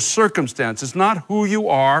only your circumstance. It's not who you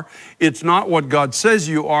are. It's not what God says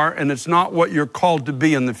you are. And it's not what you're called to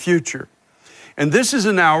be in the future. And this is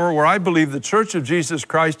an hour where I believe the Church of Jesus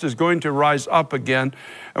Christ is going to rise up again.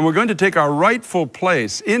 And we're going to take our rightful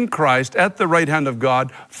place in Christ at the right hand of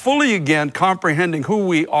God, fully again comprehending who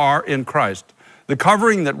we are in Christ. The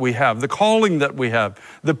covering that we have, the calling that we have,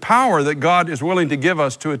 the power that God is willing to give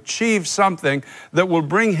us to achieve something that will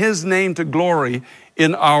bring His name to glory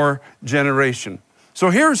in our generation. So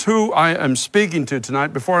here's who I am speaking to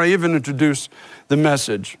tonight before I even introduce the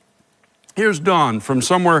message. Here's Dawn from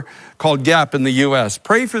somewhere called Gap in the U.S.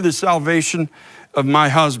 Pray for the salvation of my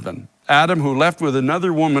husband, Adam, who left with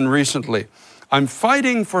another woman recently. I'm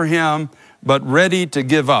fighting for him, but ready to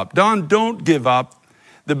give up. Dawn, don't give up.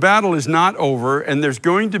 The battle is not over, and there's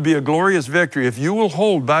going to be a glorious victory if you will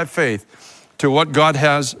hold by faith to what God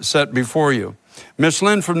has set before you. Miss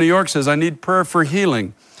Lynn from New York says, I need prayer for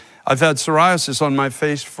healing. I've had psoriasis on my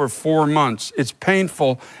face for 4 months. It's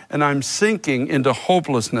painful, and I'm sinking into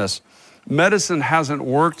hopelessness. Medicine hasn't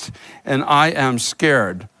worked, and I am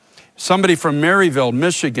scared. Somebody from Maryville,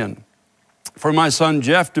 Michigan, for my son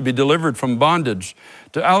Jeff to be delivered from bondage,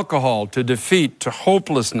 to alcohol, to defeat, to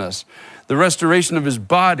hopelessness, the restoration of his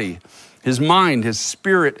body, his mind, his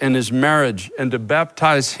spirit, and his marriage, and to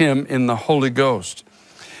baptize him in the Holy Ghost.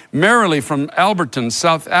 Marilee from Alberton,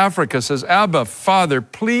 South Africa says, Abba, Father,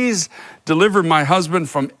 please deliver my husband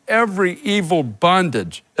from every evil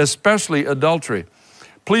bondage, especially adultery.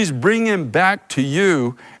 Please bring him back to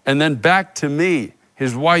you and then back to me,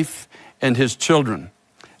 his wife and his children.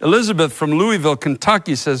 Elizabeth from Louisville,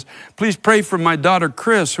 Kentucky says, please pray for my daughter,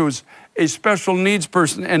 Chris, who's a special needs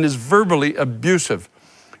person and is verbally abusive.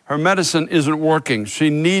 Her medicine isn't working. She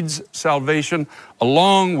needs salvation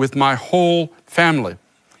along with my whole family.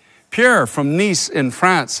 Pierre from Nice in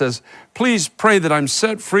France says, please pray that I'm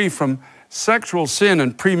set free from sexual sin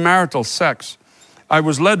and premarital sex. I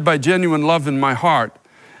was led by genuine love in my heart.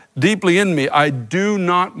 Deeply in me, I do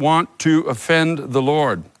not want to offend the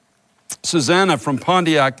Lord. Susanna from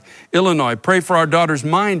Pontiac, Illinois, pray for our daughter's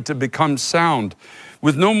mind to become sound,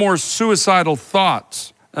 with no more suicidal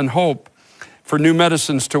thoughts, and hope for new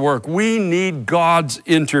medicines to work. We need God's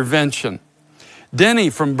intervention. Denny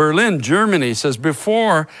from Berlin, Germany says,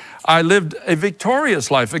 before I lived a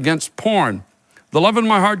victorious life against porn. The love in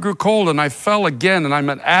my heart grew cold and I fell again and I'm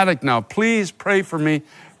an addict now. Please pray for me,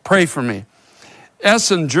 pray for me.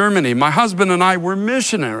 Essen, Germany, my husband and I were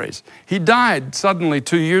missionaries. He died suddenly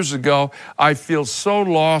 2 years ago. I feel so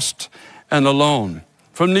lost and alone.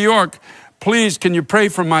 From New York, please, can you pray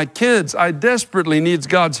for my kids? I desperately need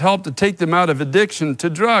God's help to take them out of addiction to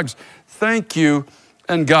drugs. Thank you,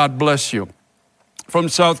 and God bless you. From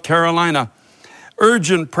South Carolina,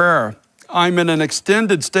 urgent prayer. I'm in an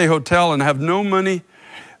extended stay hotel and have no money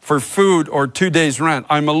for food or 2 days rent.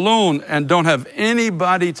 I'm alone and don't have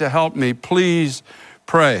anybody to help me. Please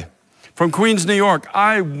pray. From Queens, New York,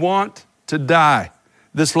 I want to die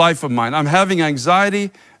this life of mine. I'm having anxiety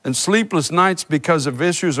and sleepless nights because of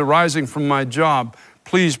issues arising from my job.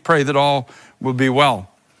 Please pray that all will be well.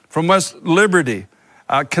 From West Liberty,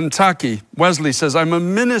 Kentucky, Wesley says, I'm a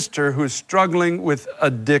minister who's struggling with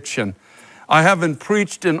addiction. I haven't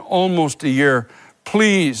preached in almost a year.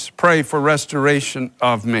 Please pray for restoration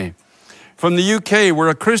of me. From the UK, we're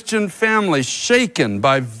a Christian family shaken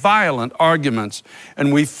by violent arguments,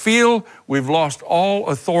 and we feel we've lost all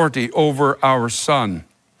authority over our son.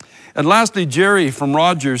 And lastly, Jerry from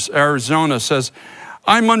Rogers, Arizona says,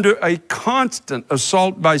 I'm under a constant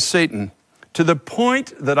assault by Satan to the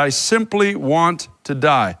point that I simply want to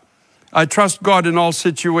die. I trust God in all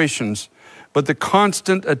situations, but the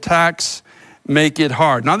constant attacks make it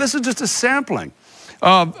hard. Now, this is just a sampling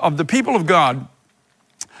of the people of God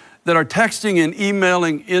that are texting and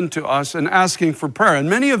emailing into us and asking for prayer. And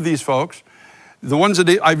many of these folks, the ones that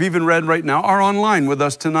I've even read right now, are online with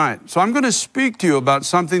us tonight. So I'm going to speak to you about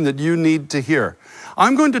something that you need to hear.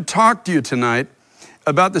 I'm going to talk to you tonight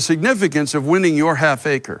about the significance of winning your half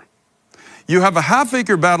acre. You have a half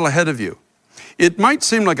acre battle ahead of you. It might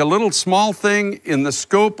seem like a little small thing in the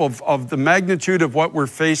scope of the magnitude of what we're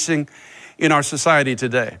facing in our society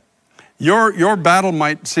today. Your battle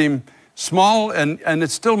might seem small and it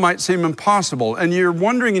still might seem impossible. And you're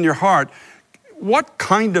wondering in your heart, what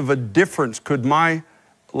kind of a difference could my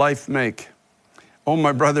life make? Oh,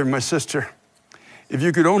 my brother, my sister, if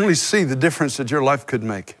you could only see the difference that your life could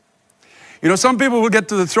make. You know, some people will get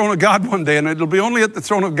to the throne of God one day, and it'll be only at the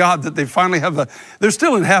throne of God that they finally have they're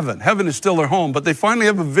still in heaven. Heaven is still their home, but they finally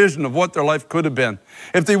have a vision of what their life could have been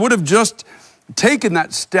if they would have just taken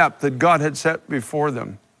that step that God had set before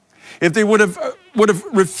them. If they would have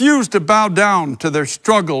refused to bow down to their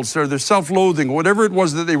struggles or their self-loathing, whatever it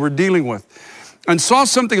was that they were dealing with, and saw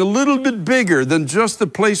something a little bit bigger than just the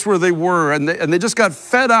place where they were, and they just got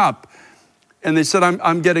fed up, and they said,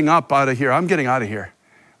 I'm getting up out of here. I'm getting out of here.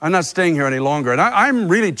 I'm not staying here any longer. And I'm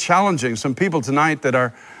really challenging some people tonight that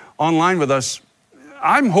are online with us.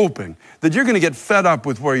 I'm hoping that you're going to get fed up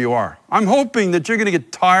with where you are. I'm hoping that you're going to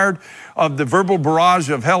get tired of the verbal barrage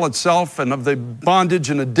of hell itself and of the bondage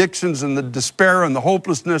and addictions and the despair and the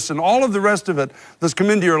hopelessness and all of the rest of it that's come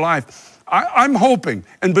into your life. I'm hoping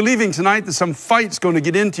and believing tonight that some fight's going to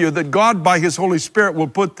get into you that God by His Holy Spirit will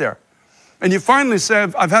put there. And you finally say,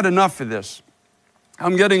 I've had enough of this.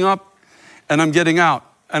 I'm getting up and I'm getting out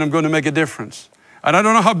and I'm going to make a difference. And I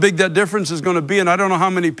don't know how big that difference is going to be, and I don't know how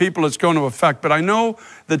many people it's going to affect, but I know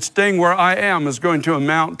that staying where I am is going to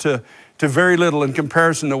amount to very little in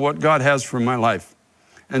comparison to what God has for my life.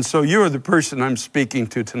 And so you are the person I'm speaking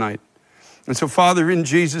to tonight. And so, Father, in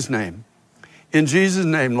Jesus' name,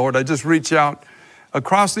 Lord, I just reach out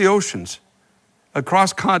across the oceans,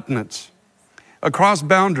 across continents, across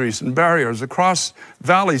boundaries and barriers, across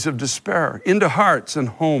valleys of despair, into hearts and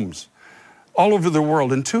homes, all over the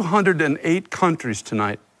world, in 208 countries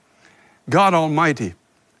tonight. God Almighty,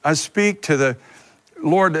 I speak to the,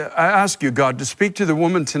 Lord, I ask you, God, to speak to the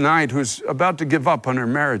woman tonight who's about to give up on her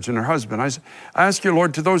marriage and her husband. I ask you,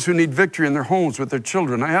 Lord, to those who need victory in their homes with their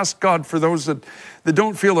children. I ask God for those that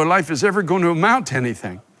don't feel their life is ever going to amount to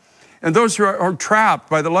anything. And those who are trapped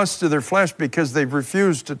by the lusts of their flesh because they've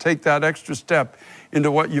refused to take that extra step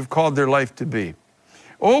into what you've called their life to be.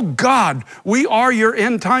 Oh God, we are your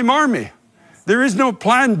end time army. There is no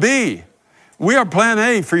plan B. We are plan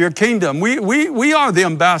A for your kingdom. We are the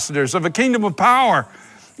ambassadors of a kingdom of power.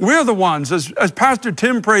 We're the ones, as Pastor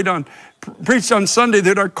Tim preached on Sunday,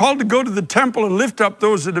 that are called to go to the temple and lift up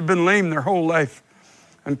those that have been lame their whole life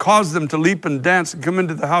and cause them to leap and dance and come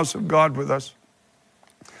into the house of God with us.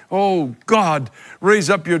 Oh God, raise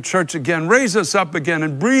up your church again. Raise us up again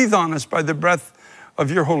and breathe on us by the breath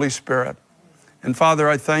of your Holy Spirit. And Father,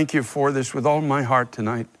 I thank you for this with all my heart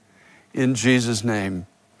tonight. In Jesus' name,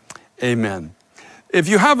 amen. If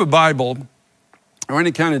you have a Bible or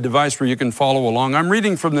any kind of device where you can follow along, I'm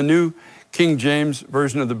reading from the New King James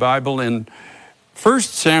Version of the Bible in 1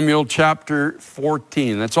 Samuel chapter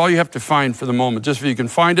 14. That's all you have to find for the moment. Just if you can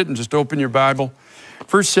find it and just open your Bible.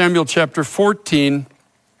 1 Samuel chapter 14.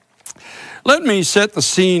 Let me set the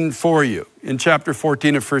scene for you in chapter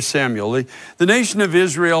 14 of 1 Samuel. The nation of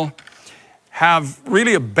Israel have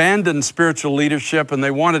really abandoned spiritual leadership and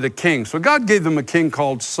they wanted a king. So God gave them a king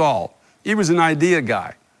called Saul. He was an idea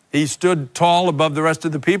guy. He stood tall above the rest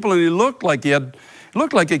of the people and he looked like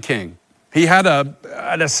a king. He had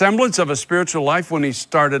a semblance of a spiritual life when he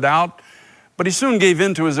started out, but he soon gave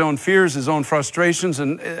in to his own fears, his own frustrations,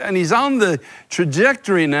 and he's on the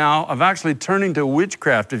trajectory now of actually turning to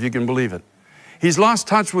witchcraft, if you can believe it. He's lost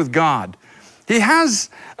touch with God. He has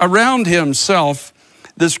around himself,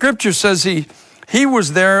 the scripture says he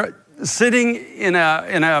was there sitting in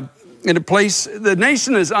a place. The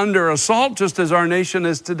nation is under assault, just as our nation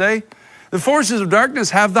is today. The forces of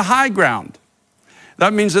darkness have the high ground.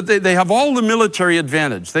 That means that they have all the military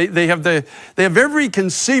advantage. They have every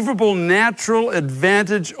conceivable natural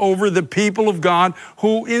advantage over the people of God,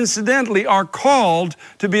 who incidentally are called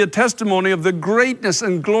to be a testimony of the greatness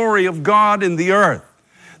and glory of God in the earth.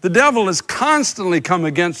 The devil has constantly come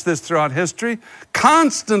against this throughout history,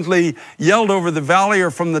 constantly yelled over the valley or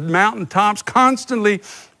from the mountaintops, constantly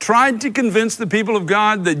tried to convince the people of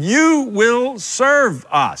God that you will serve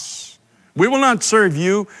us. We will not serve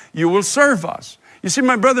you, you will serve us. You see,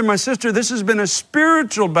 my brother, my sister, this has been a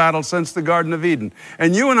spiritual battle since the Garden of Eden.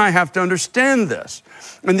 And you and I have to understand this.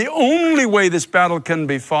 And the only way this battle can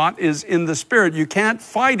be fought is in the spirit. You can't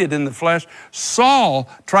fight it in the flesh. Saul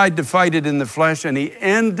tried to fight it in the flesh, and he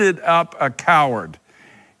ended up a coward.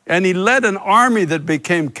 And he led an army that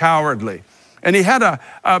became cowardly. And he had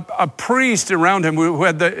a priest around him who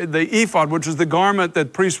had the ephod, which is the garment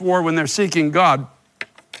that priests wore when they're seeking God.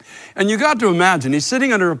 And you got to imagine, he's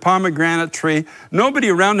sitting under a pomegranate tree. Nobody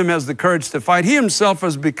around him has the courage to fight. He himself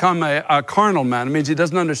has become a carnal man. It means he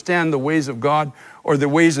doesn't understand the ways of God or the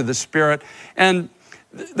ways of the Spirit. And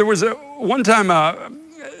there was one time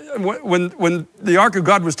when the Ark of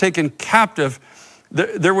God was taken captive,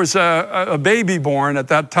 there was a baby born at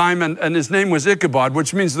that time, and his name was Ichabod,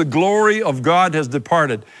 which means the glory of God has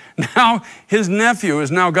departed. Now his nephew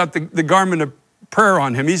has now got the garment of prayer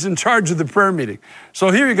on him. He's in charge of the prayer meeting.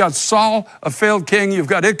 So here you got Saul, a failed king. You've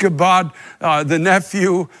got Ichabod, the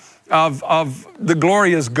nephew of the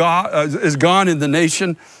glory is gone in the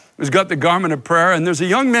nation, who's got the garment of prayer. And there's a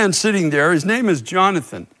young man sitting there. His name is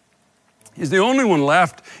Jonathan. He's the only one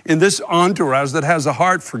left in this entourage that has a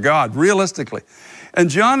heart for God, realistically. And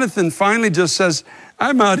Jonathan finally just says,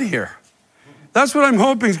 I'm out of here. That's what I'm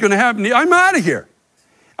hoping is going to happen. I'm out of here.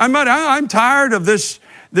 I'm tired of this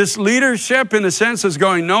leadership, in a sense, is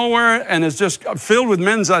going nowhere and is just filled with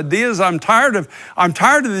men's ideas. I'm tired of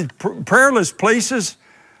the prayerless places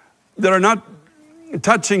that are not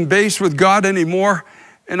touching base with God anymore.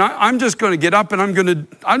 And I'm just going to get up and I'm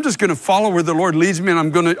just going to follow where the Lord leads me, and I'm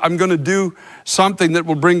going to do something that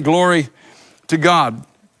will bring glory to God.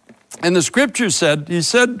 And the scripture said, the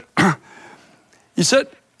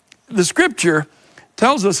scripture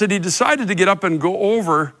tells us that he decided to get up and go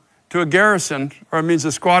over to a garrison, or it means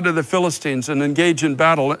a squad of the Philistines, and engage in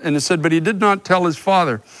battle. And it said, but he did not tell his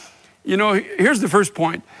father. You know, here's the first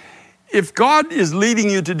point. If God is leading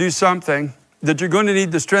you to do something that you're going to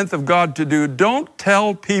need the strength of God to do, don't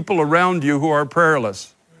tell people around you who are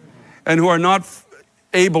prayerless and who are not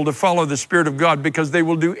able to follow the Spirit of God, because they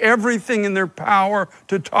will do everything in their power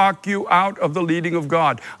to talk you out of the leading of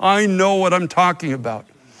God. I know what I'm talking about.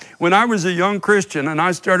 When I was a young Christian and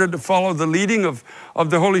I started to follow the leading of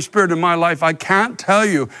the Holy Spirit in my life, I can't tell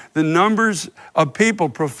you the numbers of people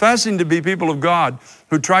professing to be people of God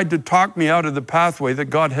who tried to talk me out of the pathway that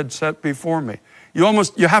God had set before me.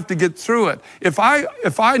 You have to get through it. If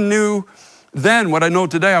I knew then what I know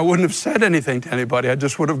today, I wouldn't have said anything to anybody. I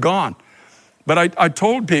just would have gone. But I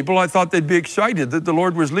told people I thought they'd be excited that the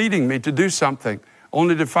Lord was leading me to do something,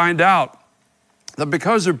 only to find out that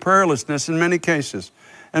because of prayerlessness in many cases,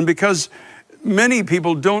 and because many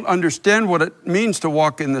people don't understand what it means to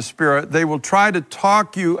walk in the Spirit, they will try to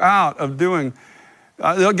talk you out of doing.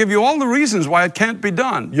 They'll give you all the reasons why it can't be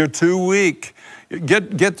done. You're too weak.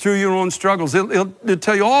 Get through your own struggles. They'll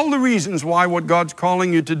tell you all the reasons why what God's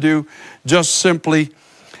calling you to do just simply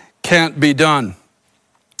can't be done.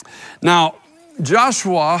 Now,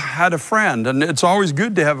 Joshua had a friend, and it's always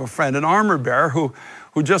good to have a friend, an armor bearer who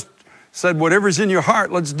just said, whatever's in your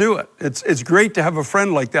heart, let's do it. It's great to have a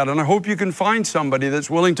friend like that, and I hope you can find somebody that's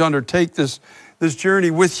willing to undertake this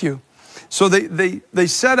journey with you. So they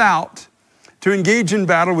set out to engage in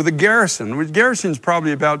battle with a garrison. The garrison's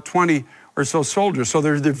probably about 20 or so soldiers, so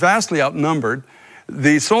they're vastly outnumbered.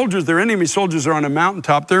 The soldiers, their enemy soldiers, are on a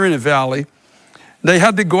mountaintop. They're in a valley. They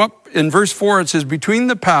had to go up. In verse 4, it says, between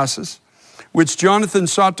the passes, which Jonathan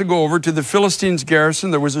sought to go over to the Philistines'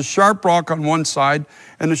 garrison, there was a sharp rock on one side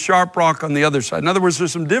and a sharp rock on the other side. In other words,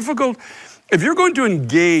 there's some difficult, if you're going to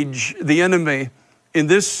engage the enemy in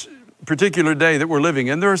this particular day that we're living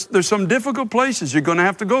in, there's some difficult places you're going to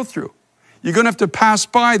have to go through. You're going to have to pass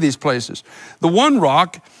by these places. The one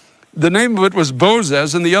rock, the name of it was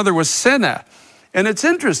Bozez, and the other was Seneh. And it's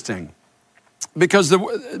interesting because the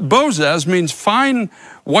Bozez means fine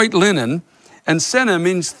white linen, and Seneh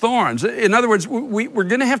means thorns. In other words, we're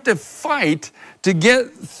going to have to fight to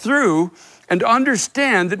get through and to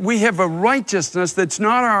understand that we have a righteousness that's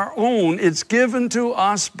not our own. It's given to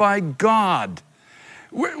us by God.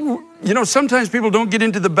 You know, sometimes people don't get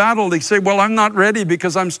into the battle. They say, well, I'm not ready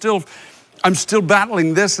because I'm still I'm still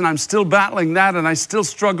battling this and I'm still battling that and I still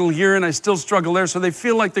struggle here and I still struggle there. So they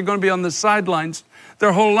feel like they're going to be on the sidelines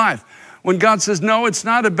their whole life. When God says, no, it's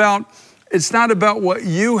not about what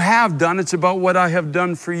you have done. It's about what I have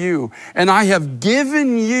done for you. And I have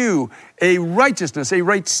given you a righteousness, a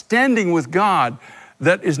right standing with God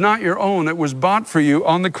that is not your own. It was bought for you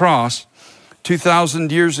on the cross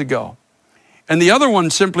 2,000 years ago. And the other one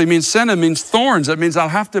simply means senna, means thorns. That means I'll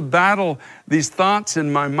have to battle these thoughts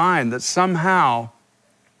in my mind that somehow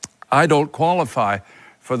I don't qualify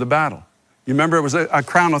for the battle. You remember it was a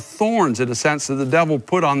crown of thorns in a sense that the devil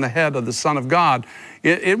put on the head of the Son of God.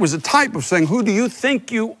 It was a type of saying, who do you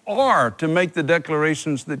think you are to make the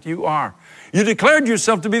declarations that you are? You declared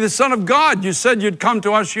yourself to be the Son of God. You said you'd come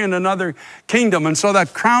to usher in another kingdom. And so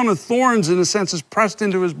that crown of thorns, in a sense, is pressed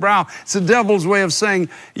into his brow. It's the devil's way of saying,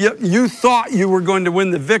 you thought you were going to win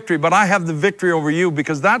the victory, but I have the victory over you,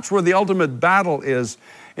 because that's where the ultimate battle is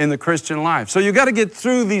in the Christian life. So you got to get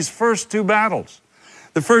through these first two battles.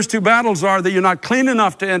 The first two battles are that you're not clean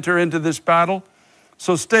enough to enter into this battle.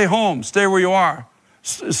 So stay home, stay where you are.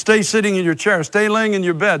 Stay sitting in your chair, stay laying in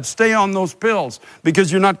your bed, stay on those pills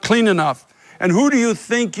because you're not clean enough. And who do you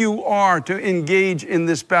think you are to engage in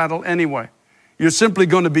this battle anyway? You're simply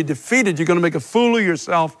going to be defeated. You're going to make a fool of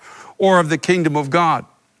yourself or of the kingdom of God.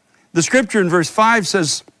 The scripture in verse 5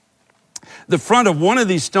 says, the front of one of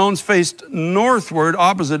these stones faced northward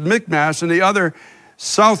opposite Michmash and the other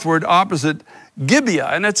southward opposite Gibeah.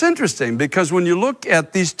 And it's interesting because when you look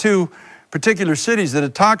at these two particular cities that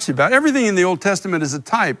it talks about, everything in the Old Testament is a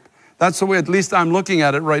type. That's the way at least I'm looking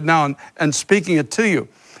at it right now and speaking it to you.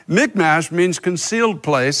 Michmash means concealed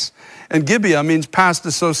place, and Gibeah means past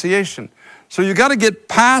association. So you got to get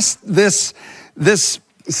past this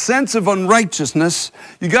sense of unrighteousness.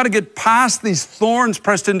 You got to get past these thorns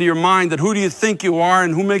pressed into your mind that who do you think you are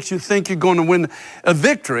and who makes you think you're going to win a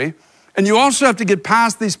victory. And you also have to get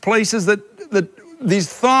past these places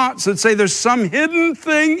these thoughts that say there's some hidden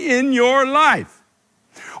thing in your life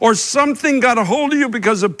or something got a hold of you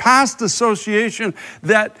because of past association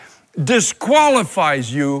that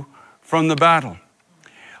disqualifies you from the battle.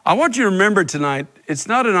 I want you to remember tonight, it's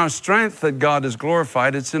not in our strength that God is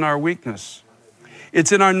glorified, it's in our weakness.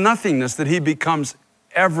 It's in our nothingness that he becomes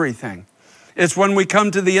everything. It's when we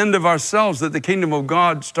come to the end of ourselves that the kingdom of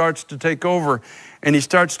God starts to take over and he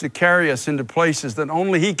starts to carry us into places that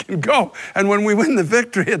only he can go. And when we win the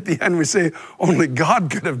victory at the end, we say, only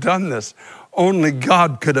God could have done this. Only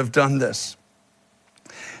God could have done this.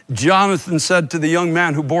 Jonathan said to the young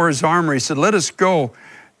man who bore his armor, he said, let us go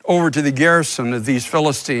over to the garrison of these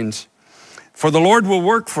Philistines, for the Lord will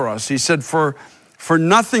work for us. He said, for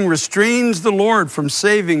nothing restrains the Lord from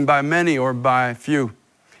saving by many or by few.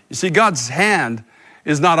 You see, God's hand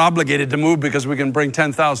is not obligated to move because we can bring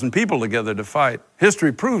 10,000 people together to fight.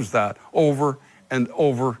 History proves that over and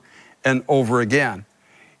over and over again.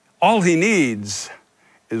 All he needs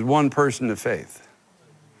is one person of faith.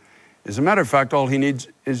 As a matter of fact, all he needs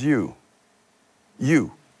is you.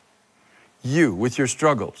 You with your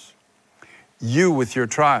struggles. You with your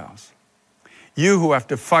trials. You who have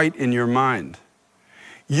to fight in your mind.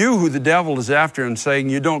 You who the devil is after and saying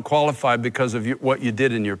you don't qualify because of what you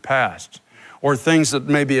did in your past. Or things that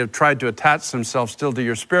maybe have tried to attach themselves still to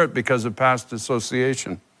your spirit because of past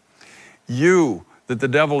association. You that the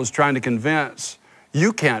devil is trying to convince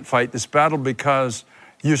you can't fight this battle because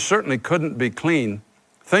you certainly couldn't be clean.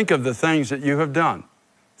 Think of the things that you have done.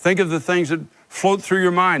 Think of the things that float through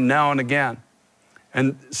your mind now and again.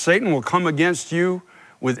 And Satan will come against you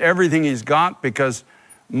with everything he's got because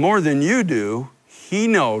more than you do, he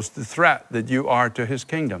knows the threat that you are to his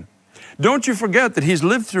kingdom. Don't you forget that he's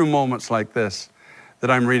lived through moments like this that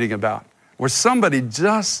I'm reading about, where somebody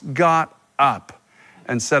just got up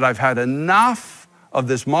and said, I've had enough of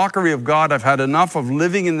this mockery of God. I've had enough of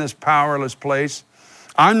living in this powerless place.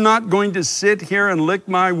 I'm not going to sit here and lick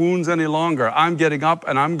my wounds any longer. I'm getting up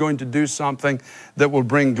and I'm going to do something that will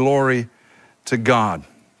bring glory to God.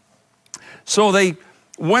 So they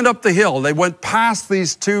went up the hill. They went past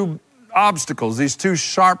these two obstacles, these two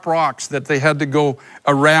sharp rocks that they had to go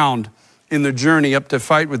around in their journey up to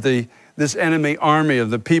fight with this enemy army of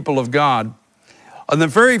the people of God. And the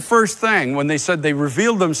very first thing, when they said they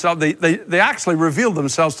revealed themselves, they actually revealed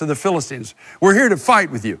themselves to the Philistines. We're here to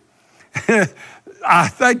fight with you. I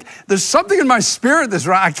think there's something in my spirit that's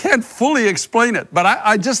right. I can't fully explain it, but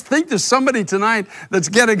I just think there's somebody tonight that's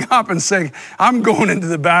getting up and saying, I'm going into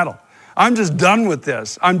the battle. I'm just done with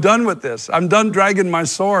this. I'm done with this. I'm done dragging my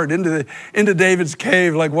sword into David's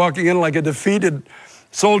cave, like walking in like a defeated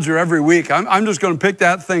soldier every week. I'm just going to pick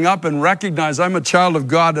that thing up and recognize I'm a child of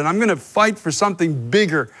God, and I'm going to fight for something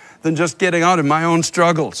bigger than just getting out of my own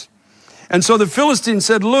struggles. And so the Philistines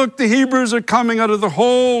said, look, the Hebrews are coming out of the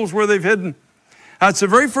holes where they've hidden. That's the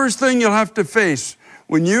very first thing you'll have to face.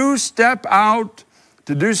 When you step out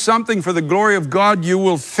to do something for the glory of God, you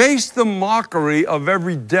will face the mockery of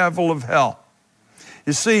every devil of hell.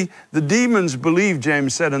 You see, the demons believe,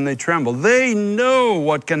 James said, and they tremble. They know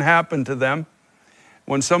what can happen to them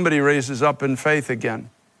when somebody raises up in faith again.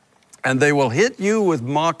 And they will hit you with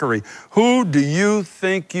mockery. Who do you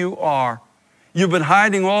think you are? You've been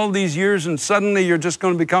hiding all these years and suddenly you're just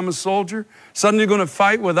going to become a soldier? Suddenly you're going to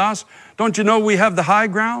fight with us? Don't you know we have the high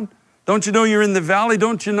ground? Don't you know you're in the valley?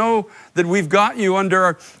 Don't you know that we've got you under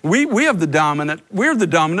our... we're the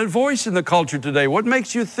dominant voice in the culture today. What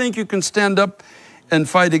makes you think you can stand up and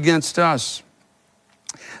fight against us?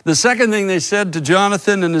 The second thing they said to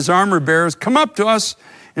Jonathan and his armor bearers, come up to us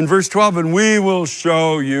in verse 12 and we will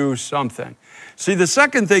show you something. See, the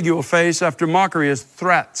second thing you will face after mockery is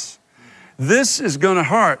threats. This is going to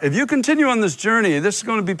hurt. If you continue on this journey, this is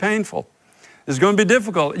going to be painful. It's going to be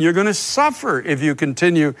difficult. You're going to suffer if you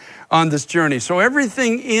continue on this journey. So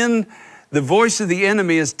everything in the voice of the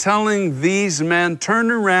enemy is telling these men, turn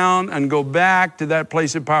around and go back to that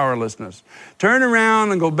place of powerlessness. Turn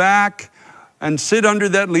around and go back and sit under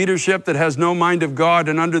that leadership that has no mind of God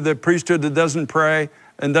and under the priesthood that doesn't pray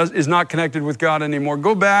and is not connected with God anymore.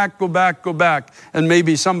 Go back, go back, go back. And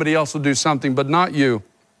maybe somebody else will do something, but not you.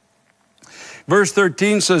 Verse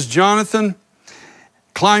 13 says, Jonathan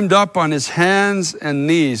climbed up on his hands and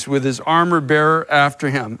knees with his armor bearer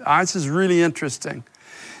after him. This is really interesting.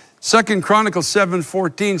 2 Chronicles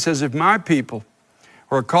 7:14 says, if my people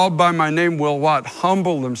who are called by my name will what?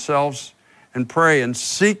 Humble themselves and pray and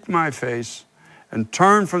seek my face and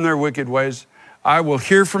turn from their wicked ways, I will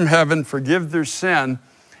hear from heaven, forgive their sin,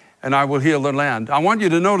 and I will heal their land. I want you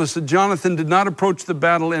to notice that Jonathan did not approach the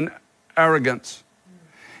battle in arrogance.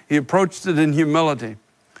 He approached it in humility.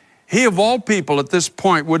 He, of all people at this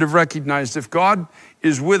point, would have recognized if God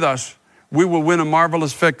is with us, we will win a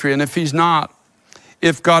marvelous victory. And if he's not,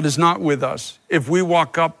 if God is not with us, if we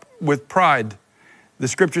walk up with pride, the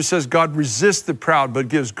scripture says God resists the proud but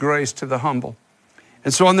gives grace to the humble.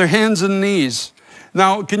 And so on their hands and knees.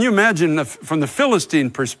 Now, can you imagine from the Philistine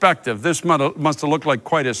perspective, this must have looked like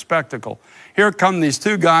quite a spectacle. Here come these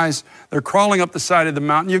two guys. They're crawling up the side of the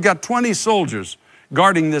mountain. You've got 20 soldiers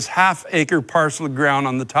guarding this half-acre parcel of ground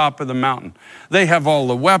on the top of the mountain. They have all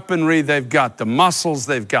the weaponry, they've got the muscles,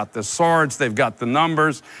 they've got the swords, they've got the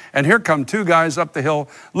numbers, and here come two guys up the hill,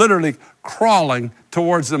 literally crawling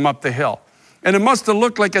towards them up the hill. And it must have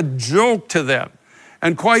looked like a joke to them.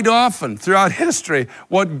 And quite often throughout history,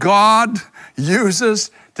 what God uses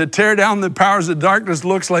to tear down the powers of darkness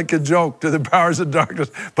looks like a joke to the powers of darkness.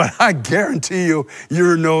 But I guarantee you,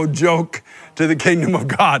 you're no joke to the kingdom of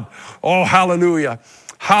God. Oh, hallelujah.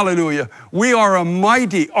 Hallelujah. We are a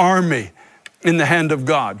mighty army in the hand of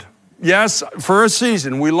God. Yes, for a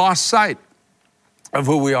season, we lost sight of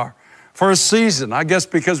who we are. For a season, I guess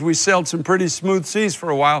because we sailed some pretty smooth seas for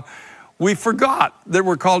a while, we forgot that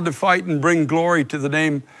we're called to fight and bring glory to the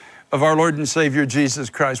name of our Lord and Savior, Jesus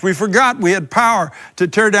Christ. We forgot we had power to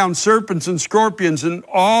tear down serpents and scorpions and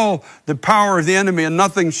all the power of the enemy, and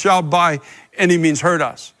nothing shall by any means hurt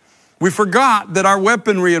us. We forgot that our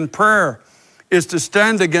weaponry in prayer is to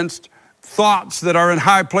stand against thoughts that are in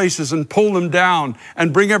high places and pull them down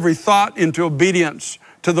and bring every thought into obedience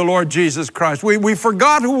to the Lord Jesus Christ. We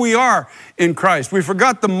forgot who we are in Christ. We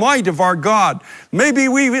forgot the might of our God. Maybe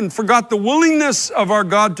we even forgot the willingness of our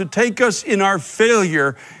God to take us in our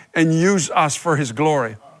failure and use us for his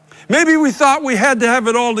glory. Maybe we thought we had to have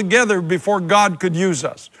it all together before God could use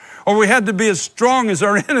us, or we had to be as strong as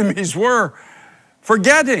our enemies were,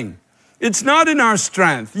 forgetting it's not in our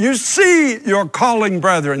strength. You see your calling,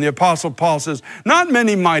 brethren, the Apostle Paul says, not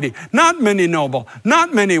many mighty, not many noble,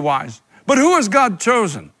 not many wise. But who has God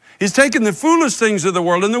chosen? He's taken the foolish things of the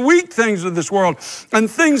world and the weak things of this world and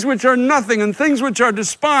things which are nothing and things which are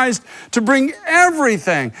despised to bring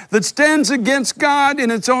everything that stands against God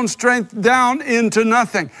in its own strength down into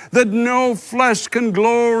nothing, that no flesh can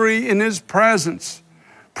glory in his presence.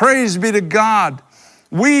 Praise be to God.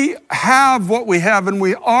 We have what we have and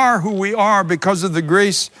we are who we are because of the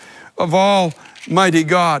grace of Almighty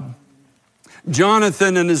God.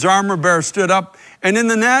 Jonathan and his armor bearer stood up, and in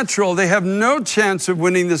the natural, they have no chance of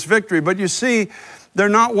winning this victory. But you see, they're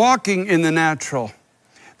not walking in the natural.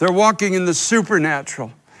 They're walking in the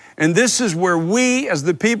supernatural. And this is where we, as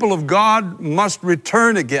the people of God, must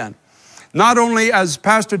return again. Not only, as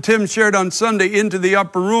Pastor Tim shared on Sunday, into the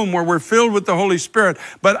upper room where we're filled with the Holy Spirit,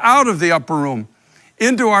 but out of the upper room,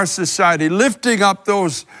 into our society, lifting up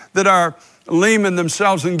those that are lame in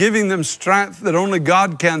themselves and giving them strength that only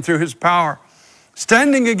God can through his power.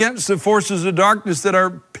 standing against the forces of darkness that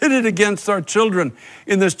are pitted against our children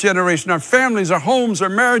in this generation, our families, our homes, our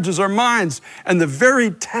marriages, our minds, and the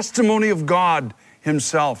very testimony of God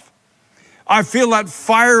himself. I feel that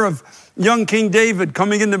fire of young King David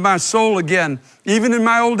coming into my soul again, even in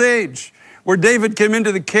my old age, where David came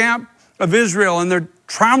into the camp of Israel and they're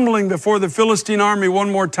trembling before the Philistine army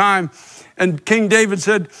one more time. And King David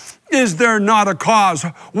said, "Is there not a cause?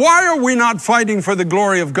 Why are we not fighting for the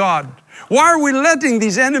glory of God? Why are we letting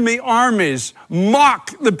these enemy armies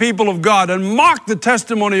mock the people of God and mock the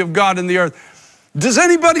testimony of God in the earth? Does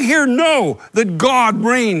anybody here know that God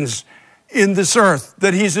reigns in this earth,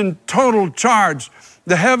 that he's in total charge?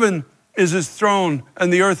 The heaven is his throne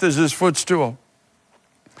and the earth is his footstool."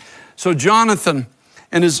 So Jonathan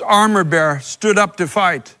and his armor bearer stood up to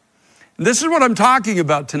fight. And this is what I'm talking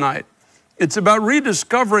about tonight. It's about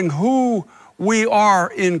rediscovering who we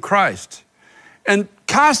are in Christ and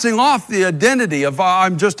casting off the identity of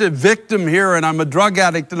I'm just a victim here and I'm a drug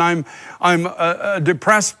addict and I'm a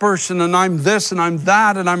depressed person and I'm this and I'm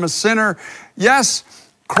that and I'm a sinner. Yes,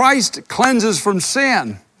 Christ cleanses from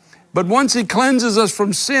sin. But once he cleanses us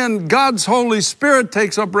from sin, God's Holy Spirit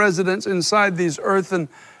takes up residence inside these earthen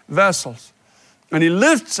vessels. And he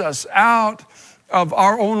lifts us out of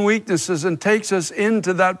our own weaknesses and takes us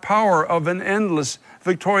into that power of an endless,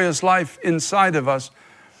 victorious life inside of us.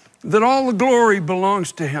 That all the glory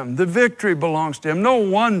belongs to him. The victory belongs to him. No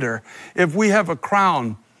wonder if we have a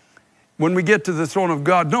crown when we get to the throne of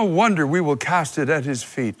God, no wonder we will cast it at his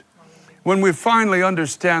feet. When we finally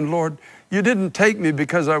understand, Lord, you didn't take me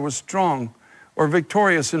because I was strong or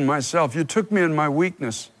victorious in myself. You took me in my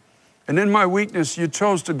weakness. And in my weakness, you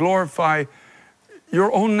chose to glorify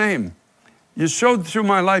your own name. You showed through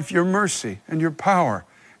my life your mercy and your power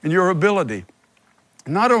and your ability.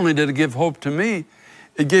 Not only did it give hope to me,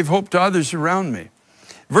 it gave hope to others around me.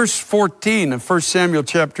 Verse 14 of 1 Samuel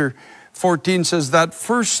chapter 14 says, that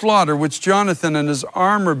first slaughter which Jonathan and his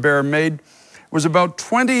armor bearer made was about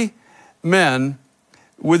 20 men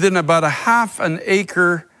within about a half an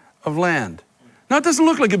acre of land. Now, it doesn't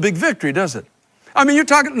look like a big victory, does it? I mean, you're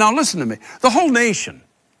talking, now listen to me. The whole nation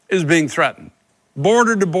is being threatened.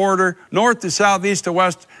 Border to border, north to south, east to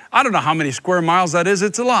west. I don't know how many square miles that is.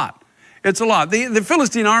 It's a lot. It's a lot. The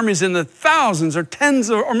Philistine armies in the thousands or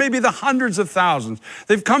tens or maybe the hundreds of thousands.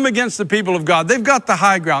 They've come against the people of God. They've got the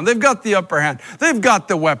high ground. They've got the upper hand. They've got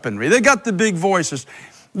the weaponry. They've got the big voices.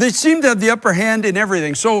 They seem to have the upper hand in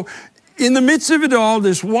everything. So in the midst of it all,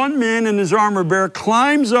 this one man and his armor bearer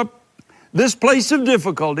climbs up this place of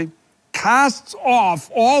difficulty, casts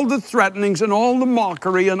off all the threatenings and all the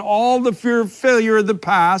mockery and all the fear of failure of the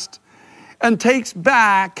past, and takes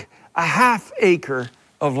back a half acre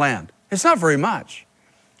of land. It's not very much,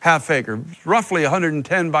 half acre, roughly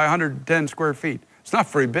 110 by 110 square feet. It's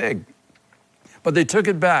not very big, but they took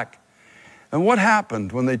it back. And what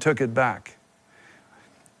happened when they took it back?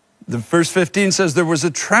 The verse 15 says there was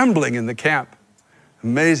a trembling in the camp.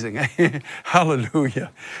 Amazing,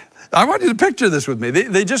 hallelujah. I want you to picture this with me.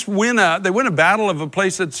 They just win a battle of a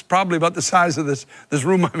place that's probably about the size of this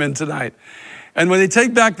room I'm in tonight. And when they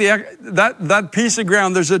take back that piece of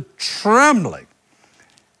ground, there's a trembling.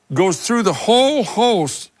 Goes through the whole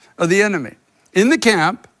host of the enemy. In the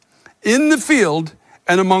camp, in the field,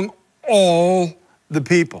 and among all the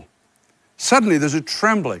people. Suddenly there's a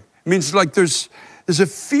trembling. It means like there's a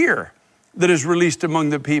fear that is released among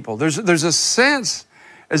the people. There's a sense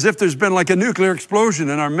as if there's been like a nuclear explosion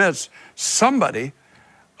in our midst. Somebody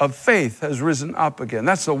of faith has risen up again.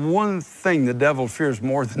 That's the one thing the devil fears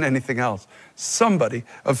more than anything else. Somebody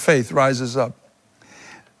of faith rises up.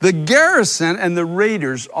 The garrison and the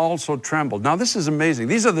raiders also trembled. Now this is amazing.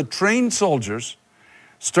 These are the trained soldiers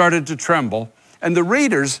started to tremble. And the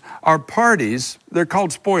raiders are parties, they're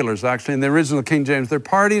called spoilers actually in the original King James. They're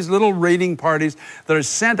parties, little raiding parties that are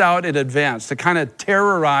sent out in advance to kind of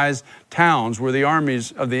terrorize towns where the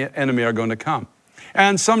armies of the enemy are going to come.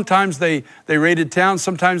 And sometimes they raided towns,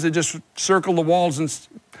 sometimes they just circled the walls and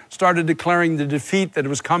started declaring the defeat that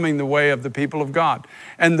was coming the way of the people of God.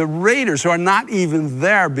 And the raiders who are not even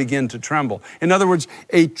there begin to tremble. In other words,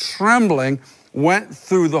 a trembling went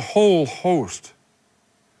through the whole host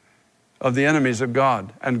of the enemies of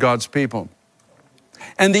God and God's people.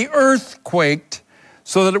 And the earth quaked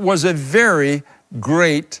so that it was a very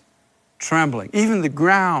great trembling. Even the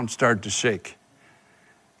ground started to shake.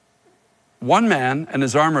 One man and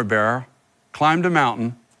his armor bearer climbed a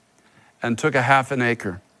mountain and took a half an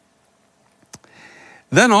acre.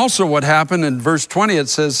 Then also what happened in verse 20, it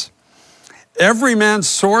says, every man's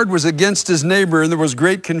sword was against his neighbor, and there was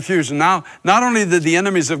great confusion. Now, not only did the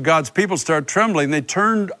enemies of God's people start trembling, they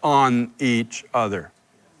turned on each other.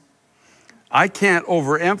 I can't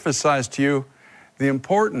overemphasize to you the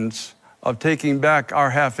importance of taking back our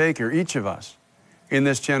half acre, each of us, in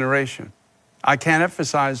this generation. I can't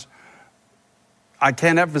emphasize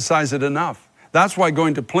it enough. That's why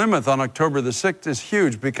going to Plymouth on October the 6th is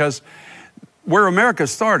huge, because where America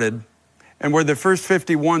started and where the first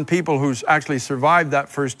 51 people who's actually survived that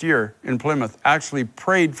first year in Plymouth actually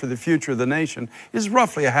prayed for the future of the nation is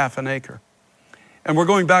roughly a half an acre. And we're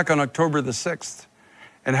going back on October the 6th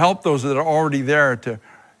and help those that are already there to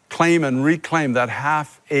claim and reclaim that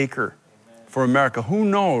half acre for America. Who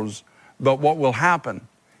knows but what will happen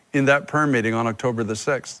in that prayer meeting on October the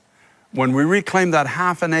 6th? When we reclaim that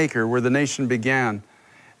half an acre where the nation began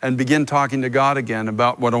and begin talking to God again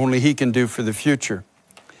about what only He can do for the future.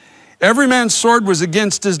 Every man's sword was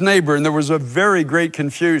against his neighbor, and there was a very great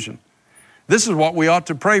confusion. This is what we ought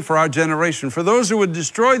to pray for our generation, for those who would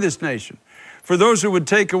destroy this nation, for those who would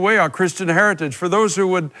take away our Christian heritage, for those who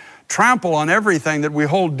would trample on everything that we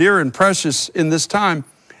hold dear and precious in this time.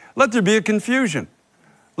 Let there be a confusion.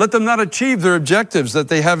 Let them not achieve their objectives that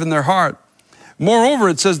they have in their heart. Moreover,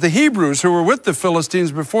 it says the Hebrews who were with the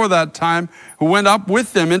Philistines before that time, who went up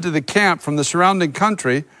with them into the camp from the surrounding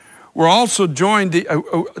country, they also joined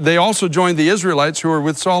the Israelites who were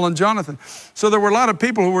with Saul and Jonathan. So there were a lot of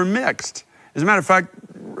people who were mixed. As a matter of fact,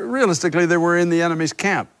 realistically, they were in the enemy's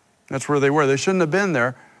camp. That's where they were. They shouldn't have been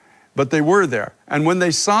there, but they were there. And when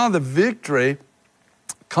they saw the victory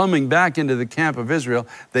coming back into the camp of Israel,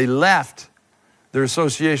 they left their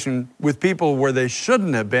association with people where they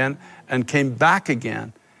shouldn't have been and came back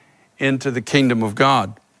again into the kingdom of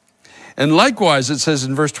God. And likewise, it says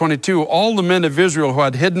in verse 22, all the men of Israel who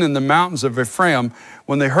had hidden in the mountains of Ephraim,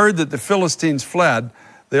 when they heard that the Philistines fled,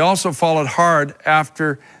 they also followed hard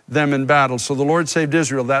after them in battle. So the Lord saved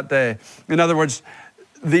Israel that day. In other words,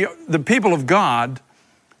 the people of God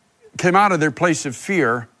came out of their place of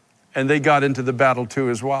fear and they got into the battle too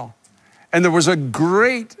as well. And there was a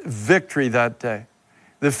great victory that day.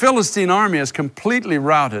 The Philistine army is completely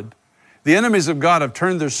routed. The enemies of God have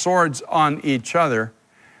turned their swords on each other.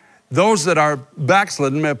 Those that are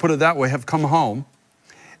backslidden, may I put it that way, have come home.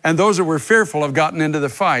 And those that were fearful have gotten into the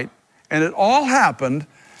fight. And it all happened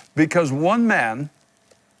because one man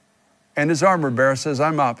and his armor bearer says,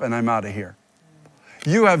 I'm up and I'm out of here.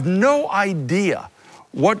 You have no idea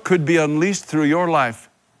what could be unleashed through your life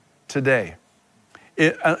today.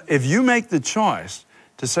 If you make the choice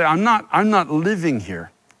to say, I'm not living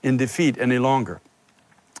here in defeat any longer.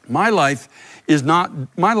 My life is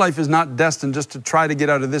not destined just to try to get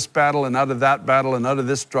out of this battle and out of that battle and out of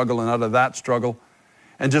this struggle and out of that struggle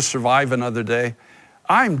and just survive another day.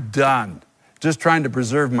 I'm done just trying to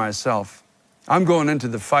preserve myself. I'm going into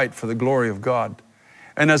the fight for the glory of God.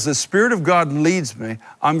 And as the Spirit of God leads me,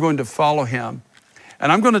 I'm going to follow Him.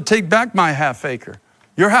 And I'm going to take back my half acre.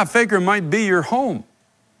 Your half acre might be your home,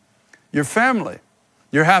 your family.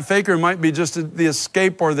 Your half acre might be just the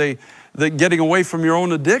escape or the getting away from your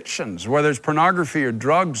own addictions, whether it's pornography or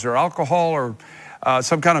drugs or alcohol or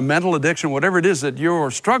some kind of mental addiction, whatever it is that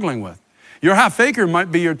you're struggling with. Your half acre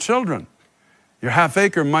might be your children. Your half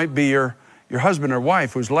acre might be your husband or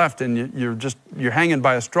wife who's left and you're hanging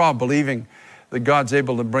by a straw believing that God's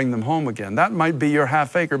able to bring them home again. That might be your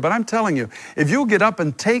half acre. But I'm telling you, if you'll get up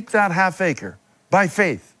and take that half acre by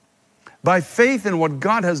faith in what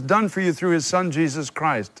God has done for you through His Son, Jesus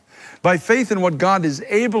Christ, by faith in what God is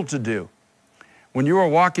able to do, when you are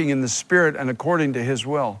walking in the Spirit and according to His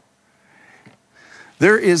will,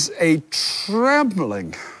 there is a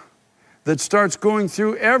trembling that starts going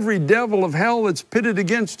through every devil of hell that's pitted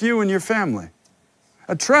against you and your family.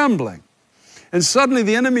 A trembling. And suddenly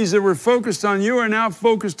the enemies that were focused on you are now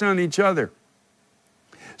focused on each other.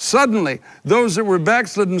 Suddenly, those that were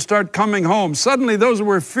backslidden start coming home. Suddenly, those that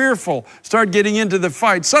were fearful start getting into the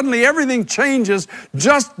fight. Suddenly, everything changes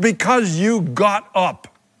just because you got up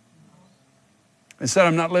and said,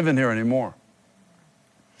 I'm not living here anymore.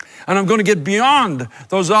 And I'm going to get beyond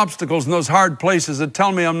those obstacles and those hard places that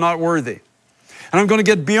tell me I'm not worthy. And I'm going to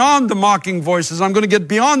get beyond the mocking voices. I'm going to get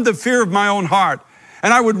beyond the fear of my own heart.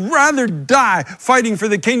 And I would rather die fighting for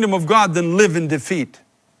the kingdom of God than live in defeat.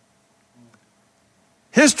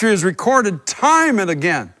 History has recorded time and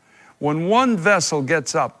again when one vessel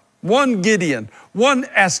gets up, one Gideon, one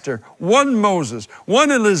Esther, one Moses,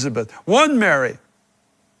 one Elizabeth, one Mary.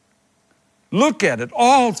 Look at it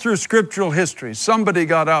all through scriptural history. Somebody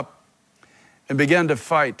got up and began to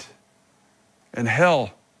fight, and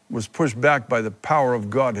hell was pushed back by the power of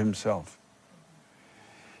God Himself.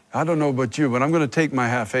 I don't know about you, but I'm going to take my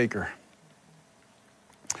half acre.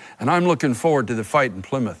 And I'm looking forward to the fight in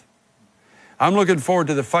Plymouth. I'm looking forward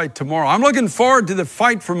to the fight tomorrow. I'm looking forward to the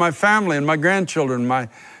fight for my family and my grandchildren, my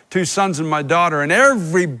 2 sons and my daughter, and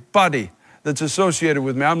everybody that's associated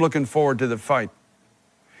with me. I'm looking forward to the fight.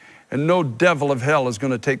 And no devil of hell is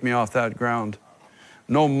going to take me off that ground.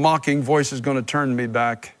 No mocking voice is going to turn me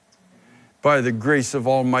back. By the grace of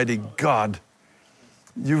Almighty God,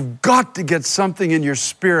 you've got to get something in your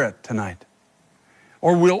spirit tonight,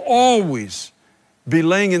 or we'll always be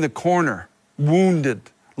laying in the corner, wounded,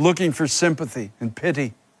 looking for sympathy and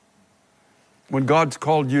pity, when God's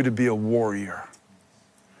called you to be a warrior.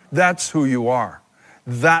 That's who you are.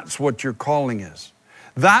 That's what your calling is.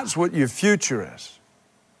 That's what your future is.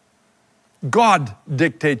 God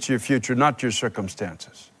dictates your future, not your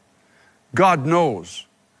circumstances. God knows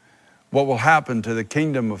what will happen to the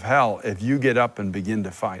kingdom of hell if you get up and begin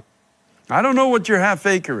to fight. I don't know what your half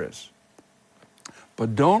acre is,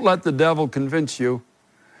 but don't let the devil convince you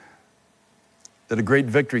that a great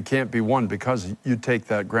victory can't be won because you take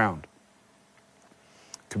that ground.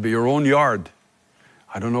 It could be your own yard.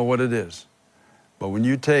 I don't know what it is, but when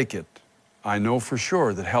you take it, I know for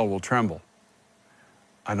sure that hell will tremble.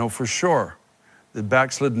 I know for sure that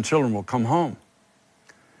backslidden children will come home.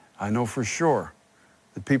 I know for sure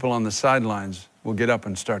that people on the sidelines will get up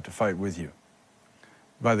and start to fight with you.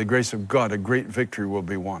 By the grace of God, a great victory will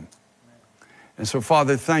be won. And so,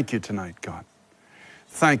 Father, thank you tonight, God.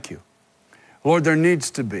 Thank you. Lord, there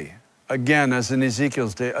needs to be, again, as in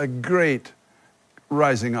Ezekiel's day, a great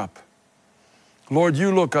rising up. Lord,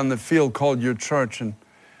 you look on the field called your church, and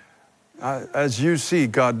as you see,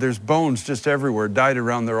 God, there's bones just everywhere, died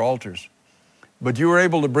around their altars. But you were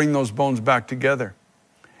able to bring those bones back together.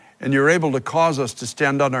 And you're able to cause us to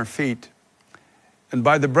stand on our feet. And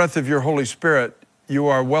by the breath of your Holy Spirit, you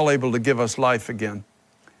are well able to give us life again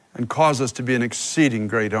and cause us to be an exceeding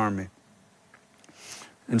great army.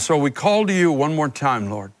 And so we call to you one more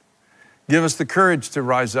time, Lord. Give us the courage to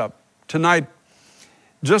rise up. Tonight,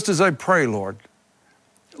 just as I pray, Lord,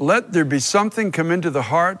 let there be something come into the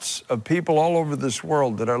hearts of people all over this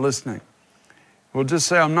world that are listening. We'll just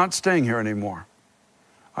say, I'm not staying here anymore.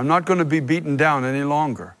 I'm not going to be beaten down any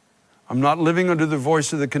longer. I'm not living under the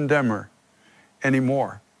voice of the condemner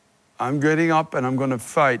anymore. I'm getting up and I'm going to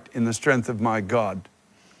fight in the strength of my God.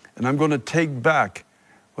 And I'm going to take back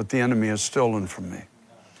what the enemy has stolen from me.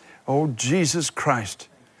 Oh, Jesus Christ,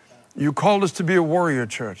 you called us to be a warrior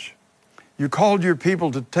church. You called your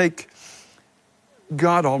people to take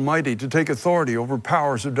God Almighty, to take authority over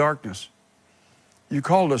powers of darkness. You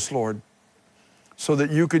called us, Lord, so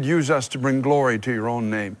that you could use us to bring glory to your own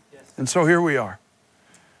name. And so here we are.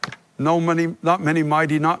 Not many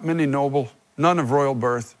mighty, not many noble, none of royal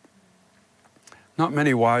birth, not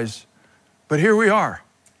many wise, but here we are.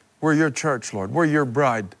 We're your church, Lord. We're your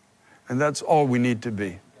bride, and that's all we need to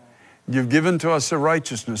be. You've given to us a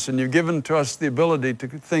righteousness, and you've given to us the ability to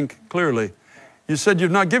think clearly. You said you've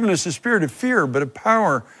not given us a spirit of fear, but of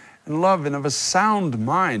power and love and of a sound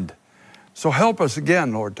mind. So help us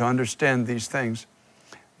again, Lord, to understand these things.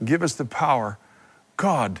 Give us the power,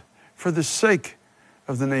 God, for the sake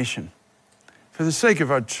of the nation, for the sake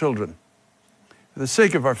of our children, for the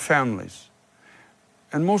sake of our families,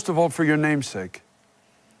 and most of all for your name's sake.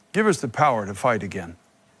 Give us the power to fight again.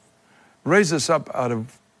 Raise us up out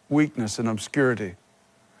of weakness and obscurity.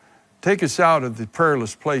 Take us out of the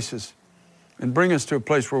prayerless places and bring us to a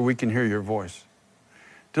place where we can hear your voice.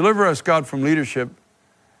 Deliver us, God, from leadership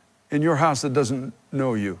in your house that doesn't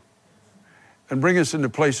know you, and bring us into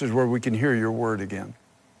places where we can hear your word again.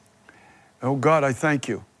 Oh God, I thank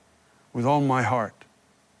you with all my heart.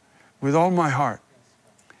 With all my heart.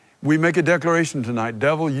 We make a declaration tonight.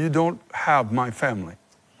 Devil, you don't have my family.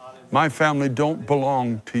 My family don't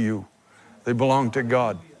belong to you. They belong to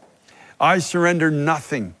God. I surrender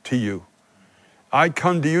nothing to you. I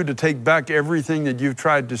come to you to take back everything that you've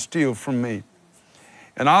tried to steal from me.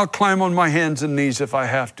 And I'll climb on my hands and knees if I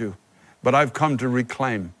have to, but I've come to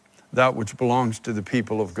reclaim that which belongs to the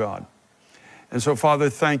people of God. And so, Father,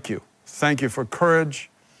 thank you. Thank you for courage.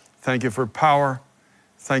 Thank you for power.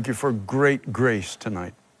 Thank you for great grace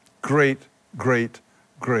tonight. Great, great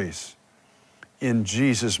grace. In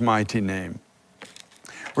Jesus' mighty name.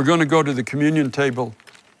 We're going to go to the communion table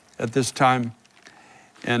at this time.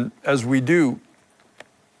 And as we do,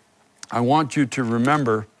 I want you to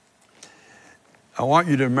remember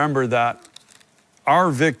that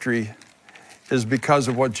our victory is because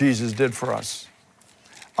of what Jesus did for us.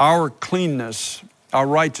 Our cleanness, our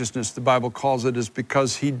righteousness, the Bible calls it, is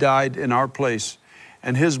because he died in our place.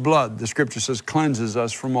 And his blood, the scripture says, cleanses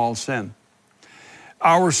us from all sin.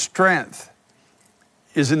 Our strength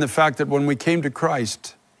is in the fact that when we came to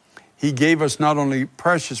Christ, he gave us not only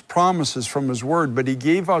precious promises from his word, but he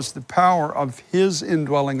gave us the power of his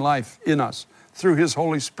indwelling life in us through His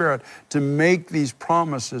Holy Spirit to make these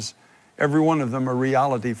promises, every one of them, a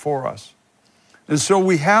reality for us. And so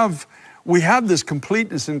we have this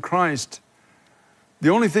completeness in Christ. The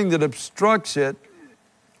only thing that obstructs it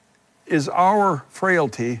is our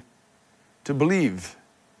frailty to believe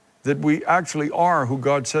that we actually are who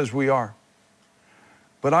God says we are.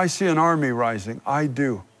 But I see an army rising. I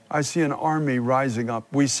do. I see an army rising up.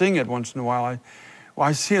 We sing it once in a while.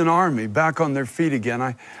 I see an army back on their feet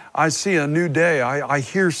again. I see a new day. I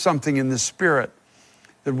hear something in the Spirit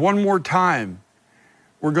that one more time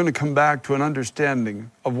we're going to come back to an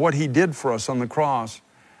understanding of what He did for us on the cross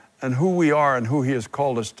and who we are and who He has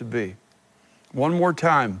called us to be. One more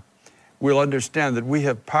time we'll understand that we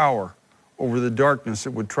have power over the darkness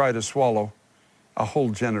that would try to swallow a whole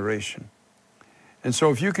generation. And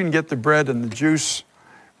so if you can get the bread and the juice,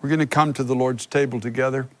 we're going to come to the Lord's table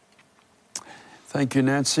together. Thank you,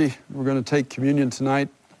 Nancy. We're going to take communion tonight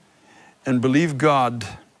and believe God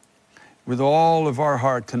with all of our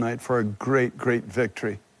heart tonight for a great, great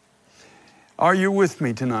victory. Are you with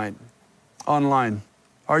me tonight? Online,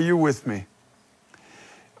 are you with me?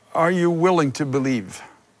 Are you willing to believe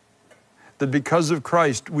that because of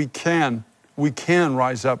Christ we can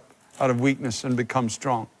rise up out of weakness and become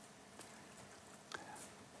strong?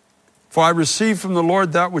 For I received from the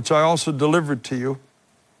Lord that which I also delivered to you.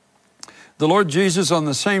 The Lord Jesus, on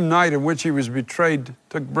the same night in which He was betrayed,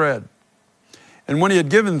 took bread. And when He had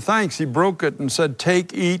given thanks, He broke it and said,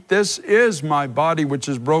 "Take, eat, this is my body which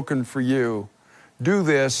is broken for you. Do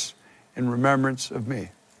this in remembrance of me."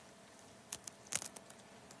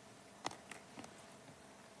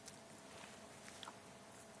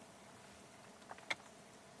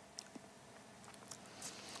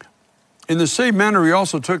 In the same manner, He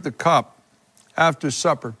also took the cup after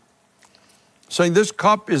supper, saying, "This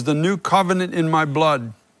cup is the new covenant in my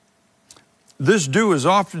blood. This do as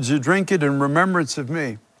often as you drink it in remembrance of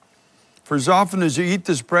me. For as often as you eat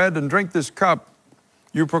this bread and drink this cup,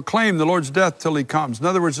 you proclaim the Lord's death till He comes." In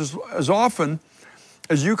other words, as often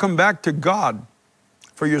as you come back to God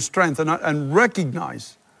for your strength and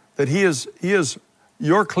recognize that He is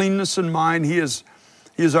your cleanness and mine, He is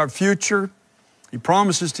our future. He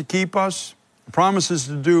promises to keep us. He promises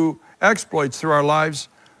to do exploits through our lives.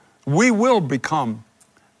 We will become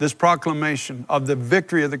this proclamation of the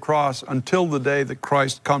victory of the cross until the day that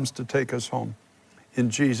Christ comes to take us home. In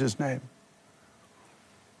Jesus' name.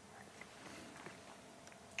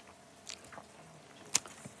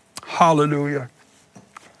 Hallelujah.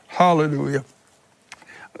 Hallelujah.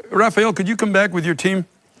 Raphael, could you come back with your team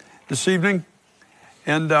this evening?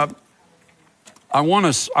 And I want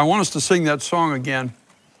us to sing that song again,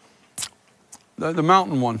 the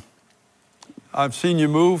mountain one. I've seen you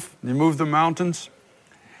move the mountains.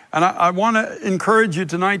 And I want to encourage you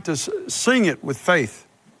tonight to sing it with faith.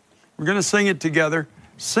 We're going to sing it together.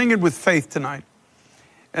 Sing it with faith tonight.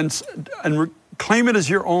 And claim it as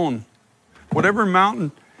your own. Whatever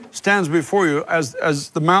mountain stands before you, as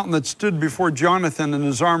the mountain that stood before Jonathan and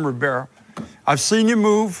his armor bearer. I've seen you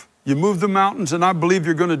move the mountains, and I believe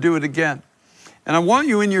you're going to do it again. And I want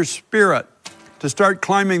you in your spirit to start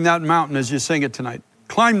climbing that mountain as you sing it tonight.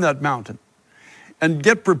 Climb that mountain and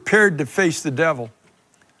get prepared to face the devil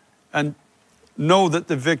and know that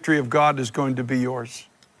the victory of God is going to be yours.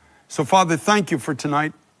 So, Father, thank you for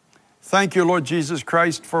tonight. Thank you, Lord Jesus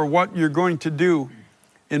Christ, for what you're going to do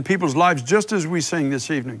in people's lives just as we sing this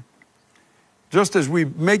evening. Just as we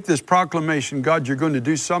make this proclamation, God, you're going to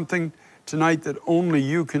do something tonight that only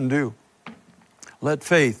you can do. Let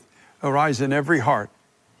faith arise in every heart.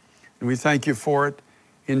 And we thank you for it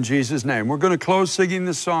in Jesus' name. We're going to close singing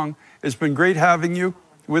this song. It's been great having you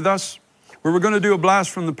with us. We were going to do a blast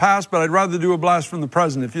from the past, but I'd rather do a blast from the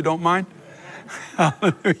present, if you don't mind.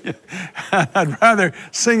 Hallelujah. I'd rather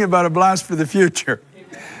sing about a blast for the future.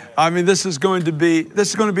 I mean, this is going to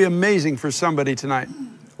be amazing for somebody tonight.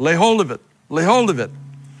 Lay hold of it. Lay hold of it.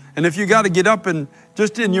 And if you got to get up and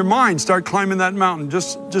just in your mind start climbing that mountain,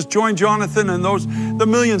 just join Jonathan and the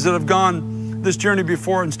millions that have gone this journey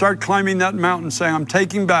before and start climbing that mountain, saying, I'm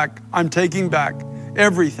taking back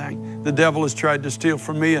everything the devil has tried to steal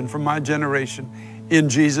from me and from my generation, in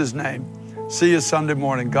Jesus' name. See you Sunday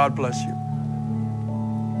morning. God bless you.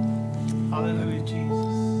 Hallelujah,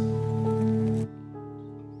 Jesus.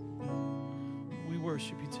 We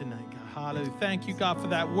worship you tonight, God. Hallelujah. Thank you, God, for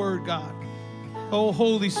that word, God. Oh,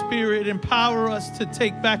 Holy Spirit, empower us to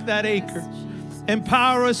take back that acre.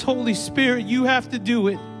 Empower us, Holy Spirit. You have to do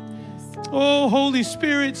it. Oh, Holy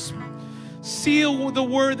Spirit, seal the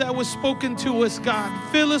word that was spoken to us, God.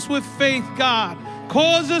 Fill us with faith, God.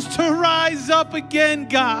 Cause us to rise up again,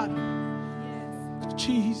 God.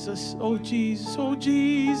 Jesus, oh Jesus, oh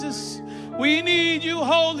Jesus. We need you,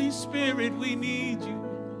 Holy Spirit, we need you.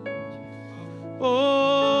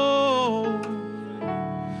 Oh,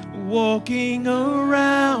 walking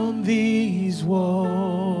around these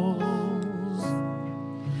walls,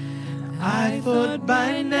 I thought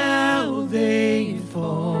by now they'd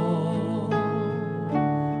fall,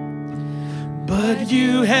 but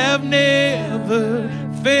you have never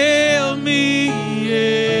failed me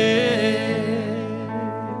yet.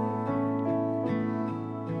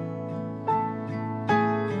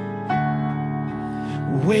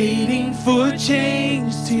 Waiting for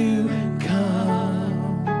change to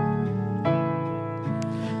come,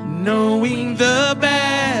 knowing the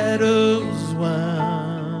battle's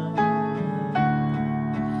won,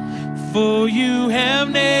 for you have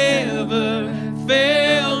never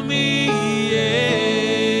failed me yet.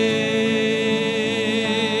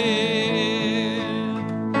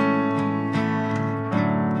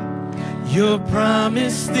 Your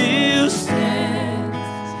promise still stands.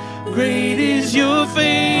 Great is your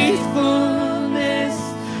faithfulness,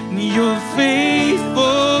 your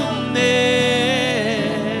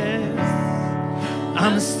faithfulness.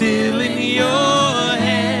 I'm still in your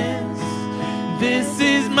hands. This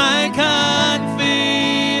is my confidence.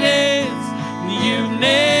 You've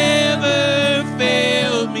never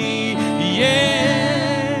failed me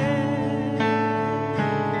yet.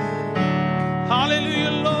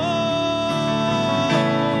 Hallelujah, Lord.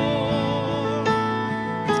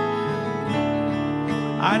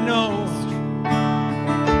 I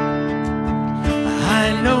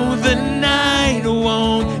know the night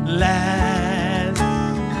won't last.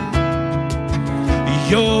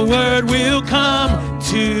 Your word will come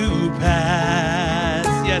to pass.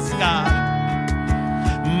 Yes, God.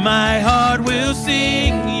 My heart will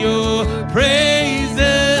sing your praise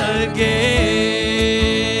again.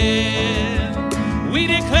 We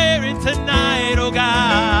declare it tonight, oh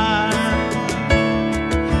God.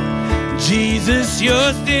 Jesus,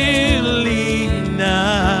 you're still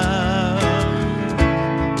enough.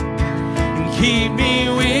 Keep me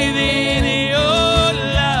within your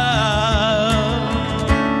love.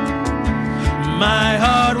 My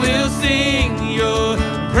heart will sing your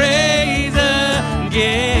praise again.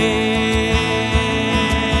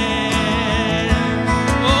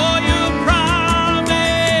 Oh, your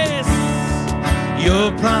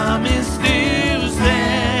promise still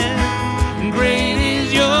stands. Great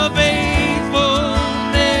is your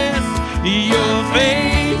faithfulness, your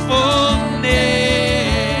faithfulness.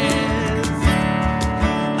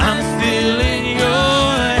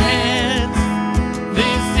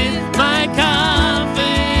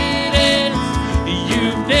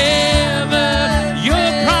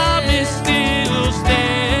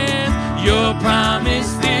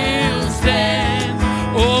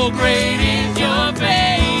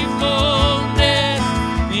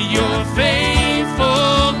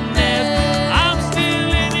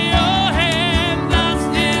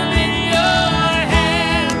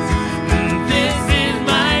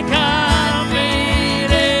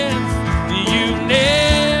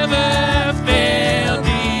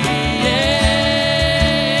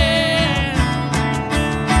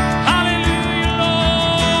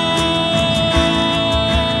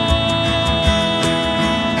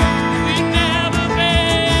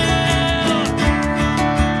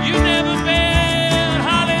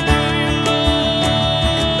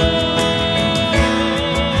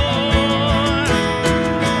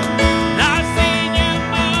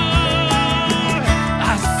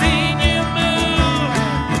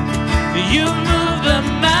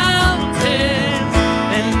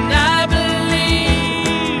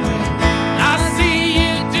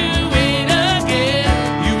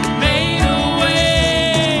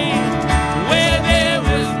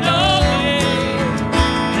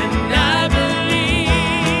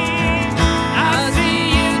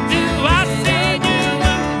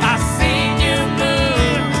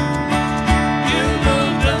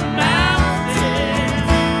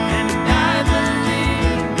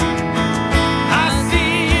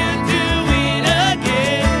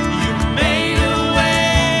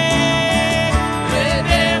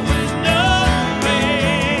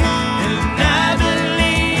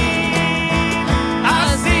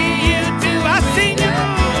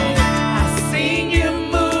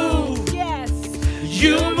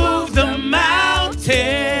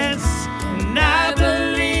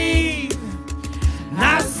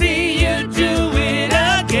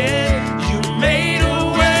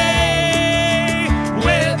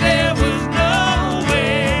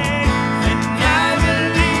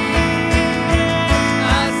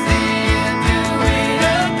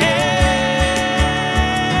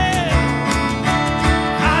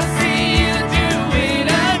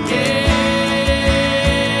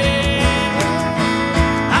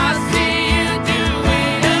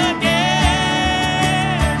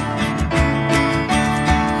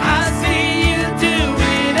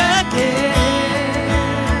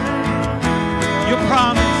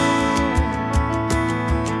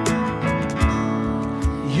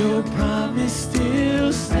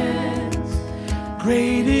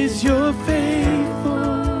 Great is your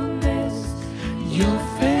faithfulness, your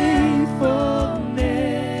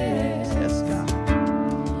faithfulness. Yes, God.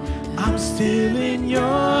 I'm still in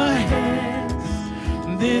your hands.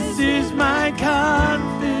 This is my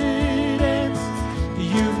confidence.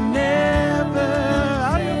 You've never,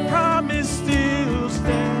 your promise still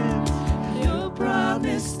stands. Your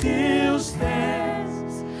promise still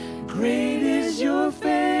stands. Great is your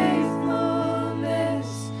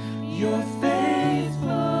faithfulness, your faithfulness.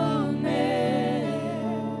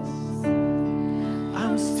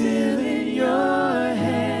 I'm still in your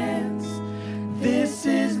hands. This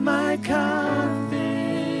is my confidence.